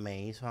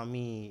me hizo a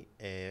mí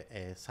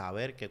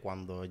saber que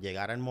cuando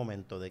llegara el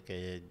momento de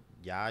que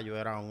ya yo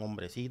era un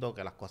hombrecito,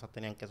 que las cosas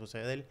tenían que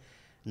suceder,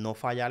 no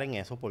fallar en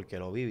eso porque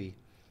lo viví.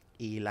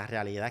 Y la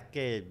realidad es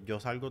que yo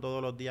salgo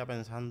todos los días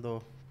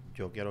pensando,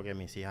 yo quiero que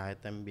mis hijas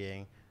estén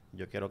bien,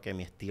 yo quiero que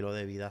mi estilo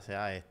de vida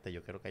sea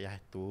yo quiero que ellas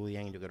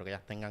estudien, yo quiero que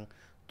ellas tengan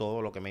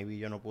todo lo que maybe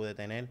yo no pude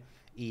tener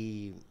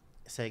y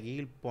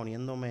seguir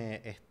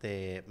poniéndome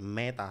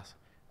metas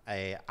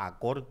a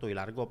corto y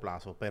largo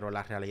plazo. Pero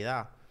la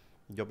realidad,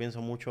 yo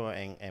pienso mucho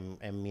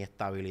en mi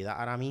estabilidad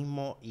ahora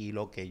mismo y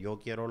lo que yo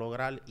quiero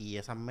lograr y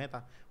esas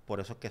metas, por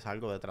eso es que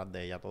salgo detrás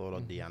de ella todos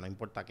los Ujú. días. No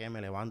importa qué, me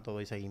levanto,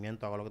 doy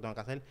seguimiento, hago lo que tengo que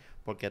hacer,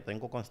 porque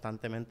tengo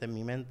constantemente en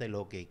mi mente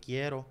lo que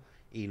quiero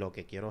y lo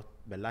que quiero,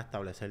 ¿verdad?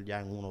 Establecer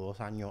ya en 1 o 2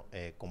 años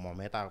como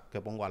meta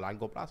que pongo a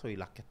largo plazo y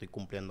las que estoy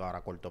cumpliendo ahora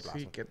a corto Sí,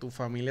 plazo. que tu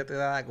familia te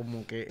da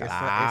como que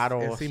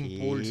Claro, ese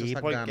impulso, sí,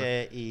 esas ganas.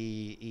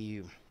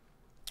 porque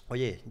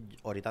oye,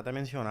 ahorita te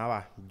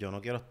mencionaba, yo no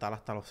quiero estar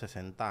hasta los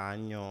 60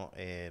 años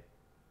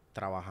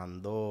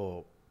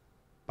trabajando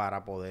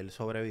para poder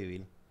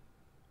sobrevivir.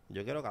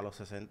 Yo quiero que a los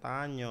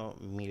 60 años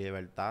mi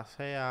libertad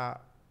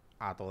sea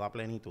a toda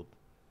plenitud.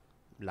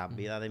 Las Ujú.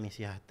 vidas de mis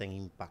hijas estén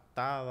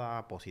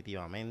impactadas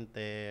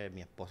positivamente,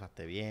 mi esposa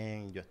esté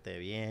bien, yo esté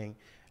bien,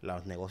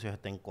 los negocios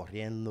estén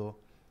corriendo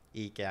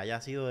y que haya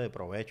sido de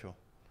provecho.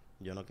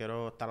 Yo no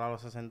quiero estar a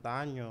los 60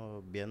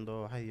 años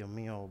viendo, ay Dios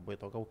mío,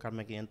 tengo que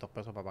buscarme 500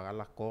 pesos para pagar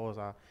las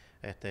cosas,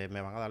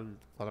 me van a dar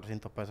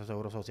 400 pesos de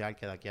seguro social,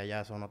 que de aquí a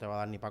allá eso no te va a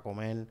dar ni para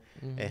comer,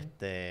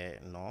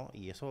 Ujú. no,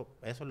 y eso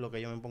es lo que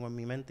yo me pongo en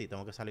mi mente y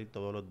tengo que salir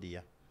todos los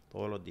días,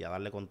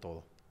 darle con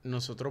todo.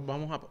 Nosotros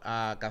vamos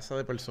a casa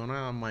de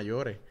personas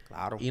mayores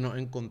Claro, y nos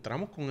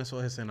encontramos con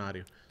esos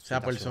escenarios. O sea,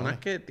 personas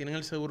situaciones, que tienen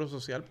el seguro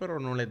social pero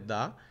no les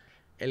da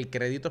el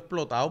crédito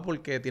explotado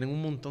porque tienen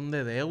un montón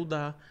de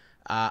deudas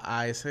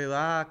a esa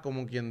edad,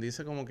 como quien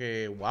dice, como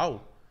que,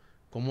 wow,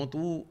 como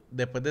tú,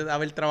 después de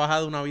haber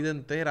trabajado una vida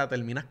entera,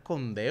 terminas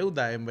con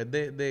deuda en vez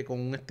de con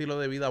un estilo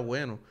de vida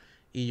bueno.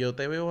 Y yo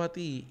te veo a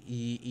ti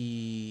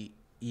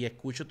y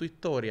escucho tu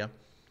historia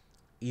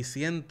y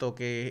siento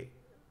que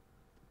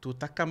tú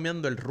estás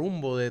cambiando el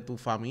rumbo de tu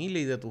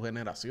familia y de tus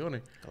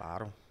generaciones.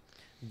 claro.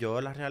 Yo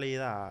en la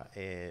realidad,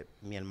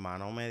 mi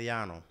hermano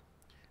mediano,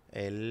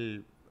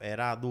 él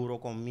era duro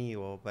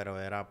conmigo,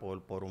 pero era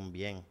por un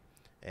bien.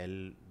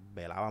 Él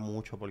velaba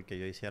mucho porque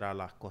yo hiciera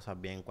las cosas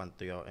bien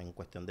en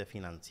cuestión de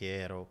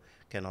financiero,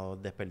 que no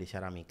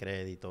desperdiciara mi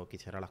crédito, que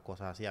hiciera las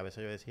cosas así. A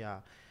veces yo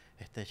decía,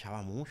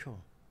 echaba mucho,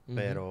 Ujú.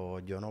 pero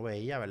yo no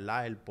veía,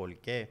 ¿verdad?, el por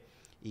qué.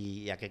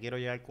 Y a qué quiero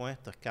llegar con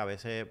esto es que a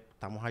veces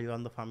estamos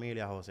ayudando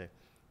familias, José,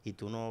 y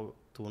tú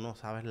no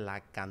sabes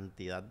la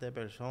cantidad de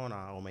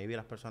personas, o maybe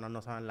las personas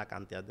no saben la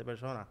cantidad de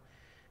personas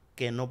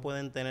que no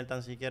pueden tener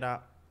tan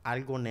siquiera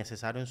algo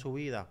necesario en su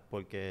vida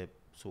porque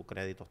su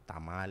crédito está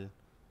mal,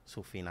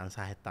 sus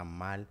finanzas están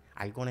mal,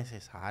 algo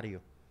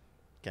necesario,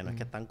 que no es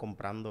que Mm. están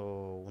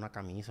comprando una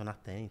camisa,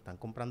 unas tenis, están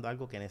comprando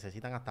algo que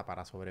necesitan hasta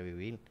para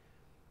sobrevivir,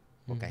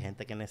 porque hay Ujú.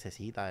 gente que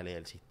necesita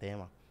el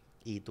sistema.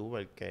 Y tú,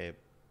 el que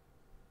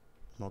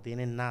no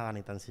tienes nada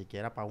ni tan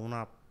siquiera para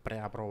una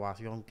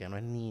preaprobación, que no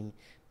es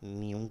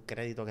ni un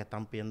crédito que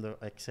están pidiendo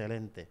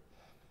excelente,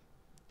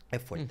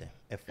 es fuerte,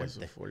 es Eso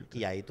fuerte. es fuerte.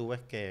 Y ahí tú ves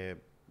que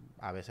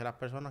a veces las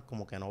personas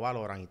como que no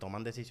valoran y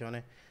toman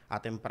decisiones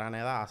a temprana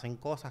edad, hacen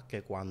cosas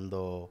que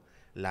cuando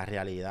la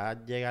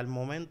realidad llega al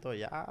momento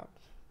ya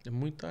Es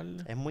muy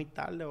tarde. es muy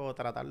tarde, o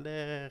tratar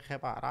de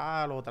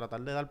reparar o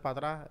tratar de dar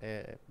para atrás,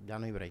 ya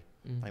no hay break,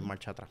 no hay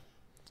marcha atrás.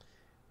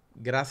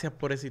 Gracias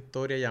por esa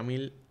historia,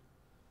 Yamil.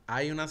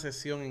 Hay una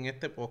sesión en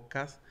este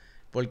podcast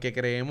porque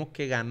creemos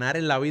que ganar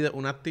en la vida es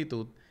una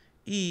actitud.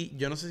 Y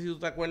yo no sé si tú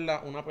te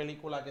acuerdas una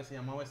película que se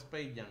llamaba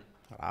Space Jam.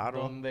 Claro.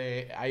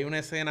 Donde hay una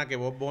escena que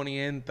Bob Bunny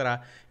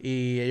entra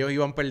y ellos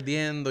iban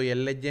perdiendo y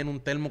él les llena un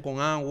termo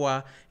con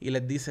agua y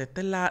les dice,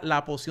 esta es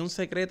la poción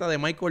secreta de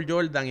Michael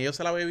Jordan. Y ellos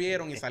se la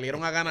bebieron y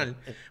salieron a ganar.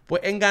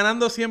 Pues en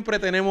Ganando Siempre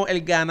tenemos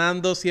el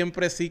Ganando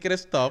Siempre Secret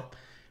Stop,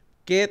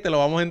 que te lo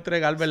vamos a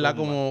entregar, ¿verdad?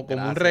 Zumba. Como un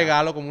Gracias.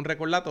 regalo, como un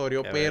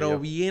recordatorio, Qué pero bello.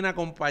 bien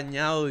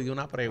acompañado de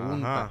una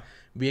pregunta Ajá.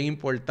 bien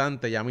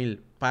importante,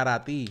 Yamil.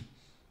 Para ti,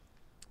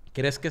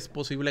 ¿crees que es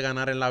posible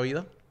ganar en la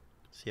vida?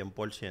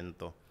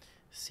 100%.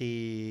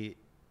 Si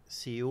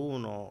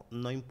uno,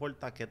 no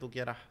importa qué tú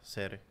quieras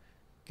ser,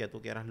 qué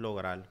tú quieras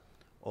lograr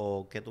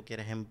o qué tú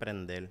quieres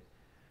emprender,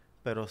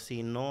 pero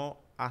si no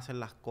haces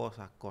las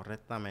cosas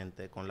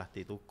correctamente, con la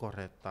actitud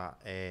correcta,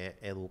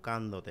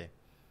 educándote,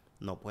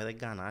 no puedes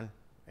ganar.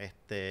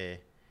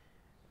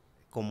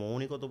 Como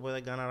único tú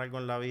puedes ganar algo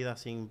en la vida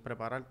sin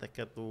prepararte es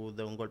que tú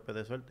des un golpe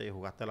de suerte y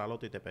jugaste la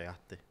loto y te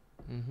pegaste.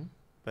 Ujú.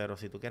 Pero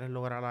si tú quieres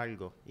lograr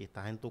algo y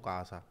estás en tu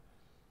casa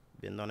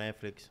viendo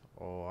Netflix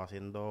o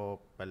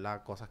haciendo,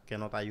 ¿verdad?, cosas que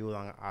no te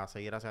ayudan a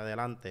seguir hacia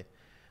adelante,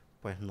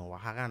 pues no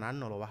vas a ganar,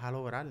 no lo vas a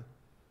lograr.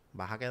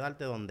 Vas a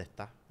quedarte donde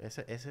estás.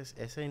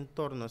 Ese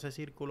entorno, ese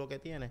círculo que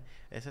tienes,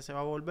 ese se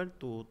va a volver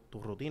tu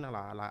rutina,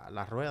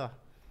 la rueda.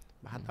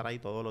 Vas a estar ahí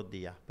todos los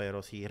días.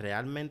 Pero si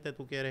realmente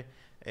tú quieres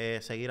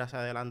seguir hacia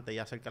adelante y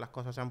hacer que las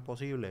cosas sean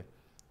posibles,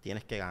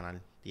 tienes que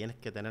ganar. Tienes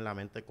que tener la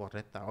mente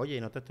correcta. Oye,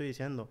 y no te estoy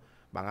diciendo,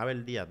 van a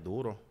haber días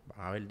duros,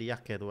 van a haber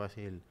días que tú vas a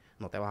decir,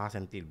 no te vas a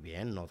sentir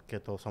bien, no es que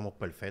todos somos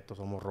perfectos,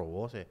 somos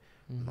roboces.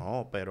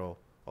 No, pero,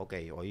 ok,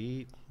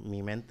 hoy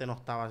mi mente no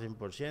estaba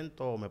 100%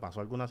 o me pasó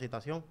alguna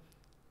situación.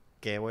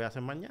 ¿Qué voy a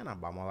hacer mañana?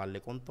 Vamos a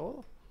darle con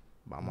todo.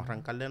 Vamos a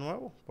arrancar de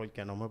nuevo,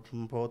 porque no me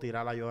puedo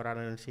tirar a llorar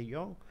en el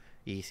sillón.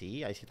 Y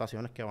sí, hay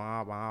situaciones que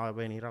van a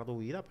venir a tu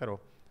vida,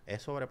 pero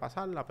es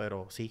sobrepasarla.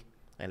 Pero sí,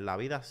 en la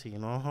vida, si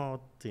no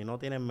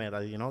tienes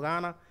meta, si no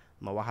ganas,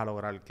 no vas a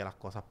lograr que las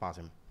cosas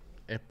pasen.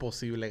 Es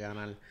posible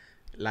ganar.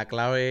 La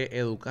clave es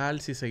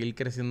educarse y seguir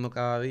creciendo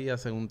cada día.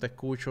 Según te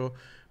escucho,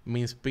 me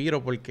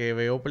inspiro porque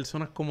veo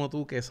personas como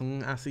tú que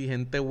son así,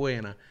 gente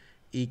buena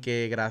y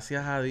que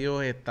gracias a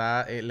Dios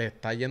le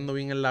está yendo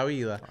bien en la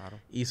vida. Claro.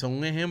 Y son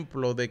un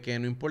ejemplo de que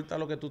no importa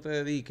lo que tú te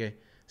dediques,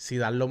 si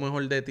das lo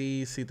mejor de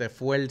ti, si te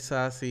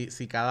esfuerzas,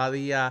 si cada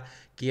día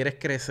quieres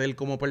crecer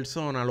como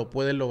persona, lo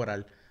puedes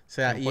lograr. O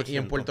sea, y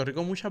en 100%. Puerto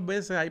Rico muchas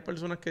veces hay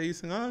personas que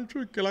dicen, ah,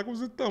 es que la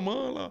cosa está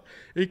mala,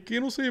 es que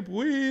no se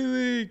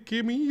puede, es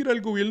que mira,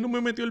 el gobierno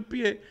me metió el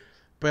pie.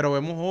 Pero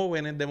vemos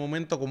jóvenes de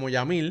momento como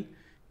Yamil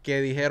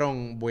que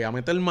dijeron, voy a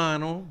meter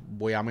mano,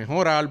 voy a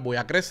mejorar, voy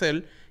a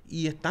crecer,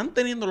 y están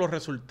teniendo los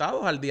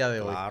resultados al día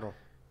de hoy. Claro,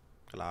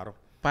 claro.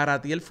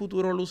 ¿Para ti el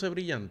futuro luce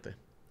brillante?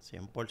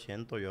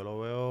 100%, yo lo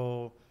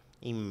veo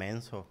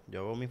inmenso.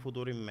 Yo veo mi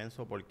futuro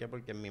inmenso. ¿Por qué?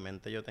 Porque en mi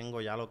mente yo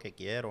tengo ya lo que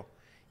quiero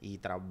y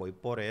voy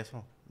por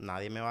eso.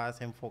 Nadie me va a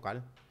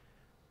desenfocar.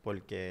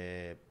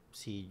 Porque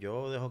si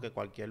yo dejo que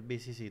cualquier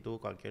vicisitud,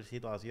 cualquier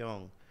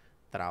situación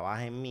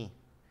trabaje en mí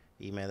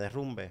y me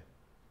derrumbe,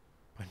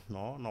 pues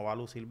no va a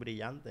lucir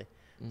brillante.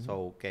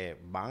 So, que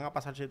van a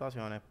pasar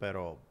situaciones,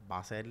 pero va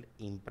a ser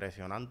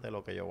impresionante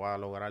lo que yo voy a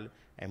lograr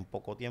en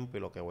poco tiempo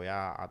y lo que voy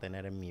a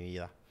tener en mi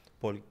vida.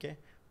 ¿Por qué?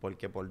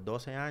 Porque por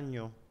 12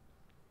 años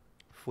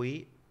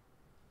fui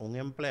un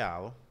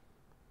empleado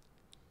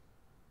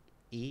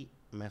y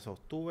me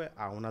sostuve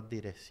a unas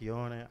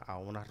direcciones, a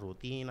unas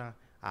rutinas,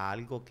 a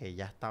algo que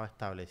ya estaba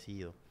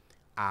establecido.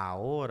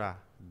 Ahora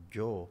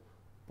yo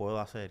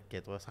puedo hacer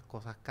que todas esas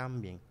cosas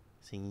cambien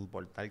sin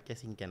importar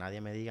sin que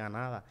nadie me diga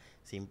nada.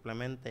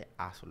 Simplemente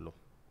hazlo.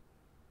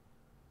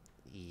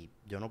 Y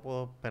yo no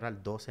puedo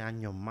esperar 12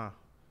 años más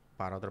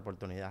para otra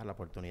oportunidad. La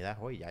oportunidad es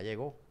hoy, ya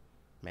llegó.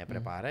 Me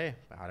preparé,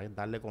 ahora es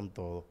darle con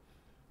todo.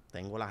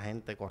 Tengo la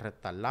gente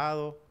correcta al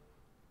lado,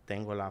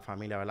 tengo la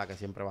familia, ¿verdad?, que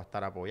siempre va a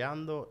estar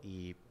apoyando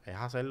y es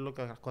hacer lo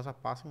que las cosas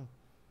pasen.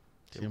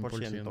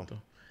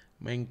 100%.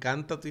 Me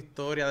encanta tu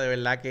historia, de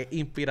verdad que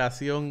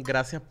inspiración.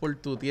 Gracias por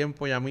tu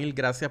tiempo, Yamil.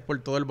 Gracias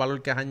por todo el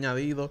valor que has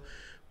añadido.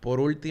 Por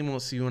último,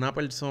 si una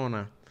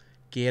persona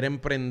quiere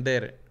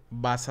emprender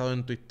basado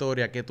en tu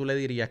historia, ¿qué tú le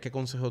dirías? ¿Qué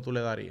consejo tú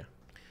le darías?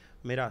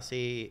 Mira,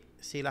 si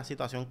la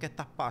situación que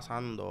estás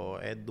pasando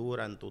es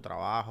dura en tu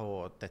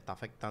trabajo, te está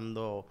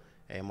afectando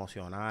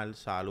emocional,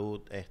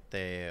 salud,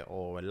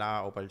 o,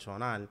 ¿verdad?, o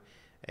personal,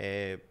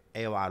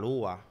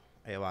 evalúa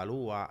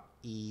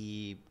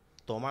y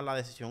toma la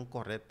decisión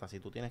correcta.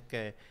 Si tú tienes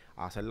que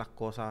hacer las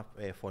cosas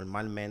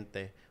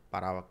formalmente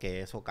para que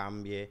eso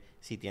cambie.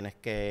 Si tienes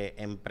que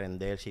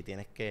emprender, si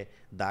tienes que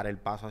dar el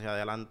paso hacia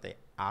adelante,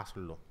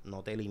 hazlo.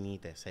 No te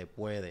limites, se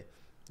puede.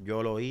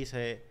 Yo lo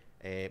hice,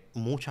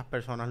 muchas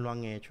personas lo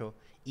han hecho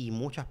y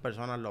muchas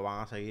personas lo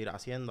van a seguir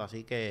haciendo.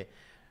 Así que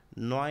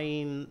no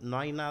hay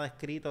nada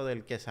escrito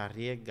del que se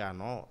arriesga,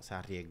 no. Se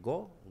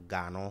arriesgó,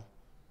 ganó.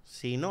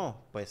 Si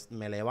no, pues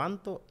me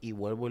levanto y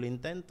vuelvo y lo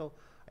intento,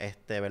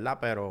 ¿verdad?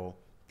 Pero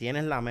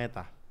tienes la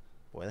meta.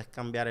 Puedes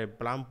cambiar el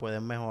plan,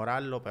 puedes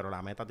mejorarlo, pero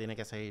la meta tiene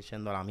que seguir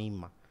siendo la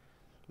misma.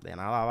 De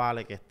nada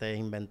vale que estés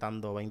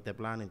inventando 20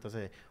 planes.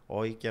 Entonces,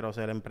 hoy quiero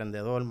ser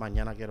emprendedor,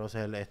 mañana quiero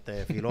ser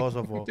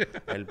filósofo,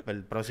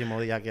 el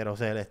próximo día quiero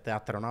ser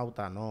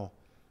astronauta. No,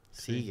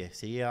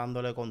 sigue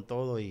dándole con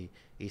todo y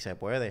se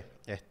puede.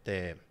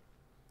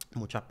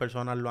 Muchas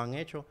personas lo han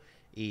hecho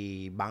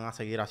y van a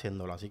seguir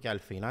haciéndolo. Así que al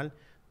final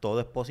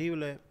todo es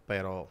posible,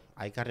 pero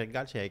hay que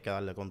arriesgarse y hay que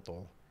darle con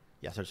todo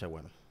y hacerse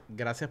bueno.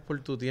 Gracias por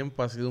tu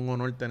tiempo. Ha sido un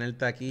honor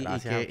tenerte aquí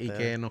y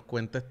que nos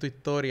cuentes tu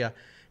historia.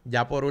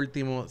 Ya por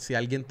último, si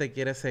alguien te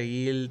quiere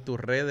seguir tus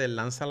redes,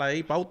 lánzala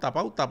ahí. Pauta.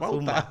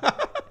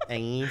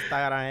 En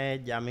Instagram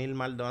es Yamil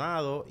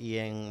Maldonado y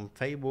en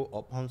Facebook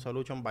Home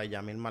Solution by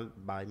Yamil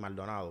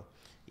Maldonado.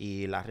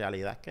 Y la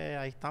realidad es que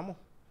ahí estamos,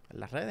 en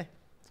las redes.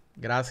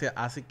 Gracias.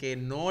 Así que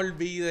no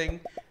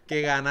olviden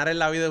que ganar en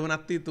la vida es una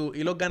actitud.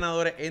 Y los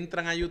ganadores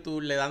entran a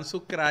YouTube, le dan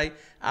subscribe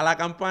a la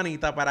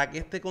campanita para que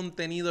este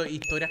contenido,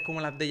 historias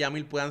como las de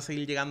Yamil, puedan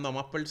seguir llegando a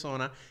más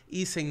personas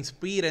y se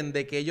inspiren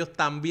de que ellos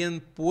también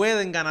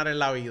pueden ganar en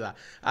la vida.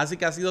 Así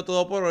que ha sido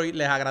todo por hoy.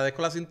 Les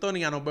agradezco la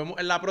sintonía. Nos vemos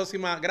en la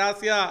próxima.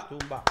 Gracias.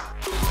 Tumba.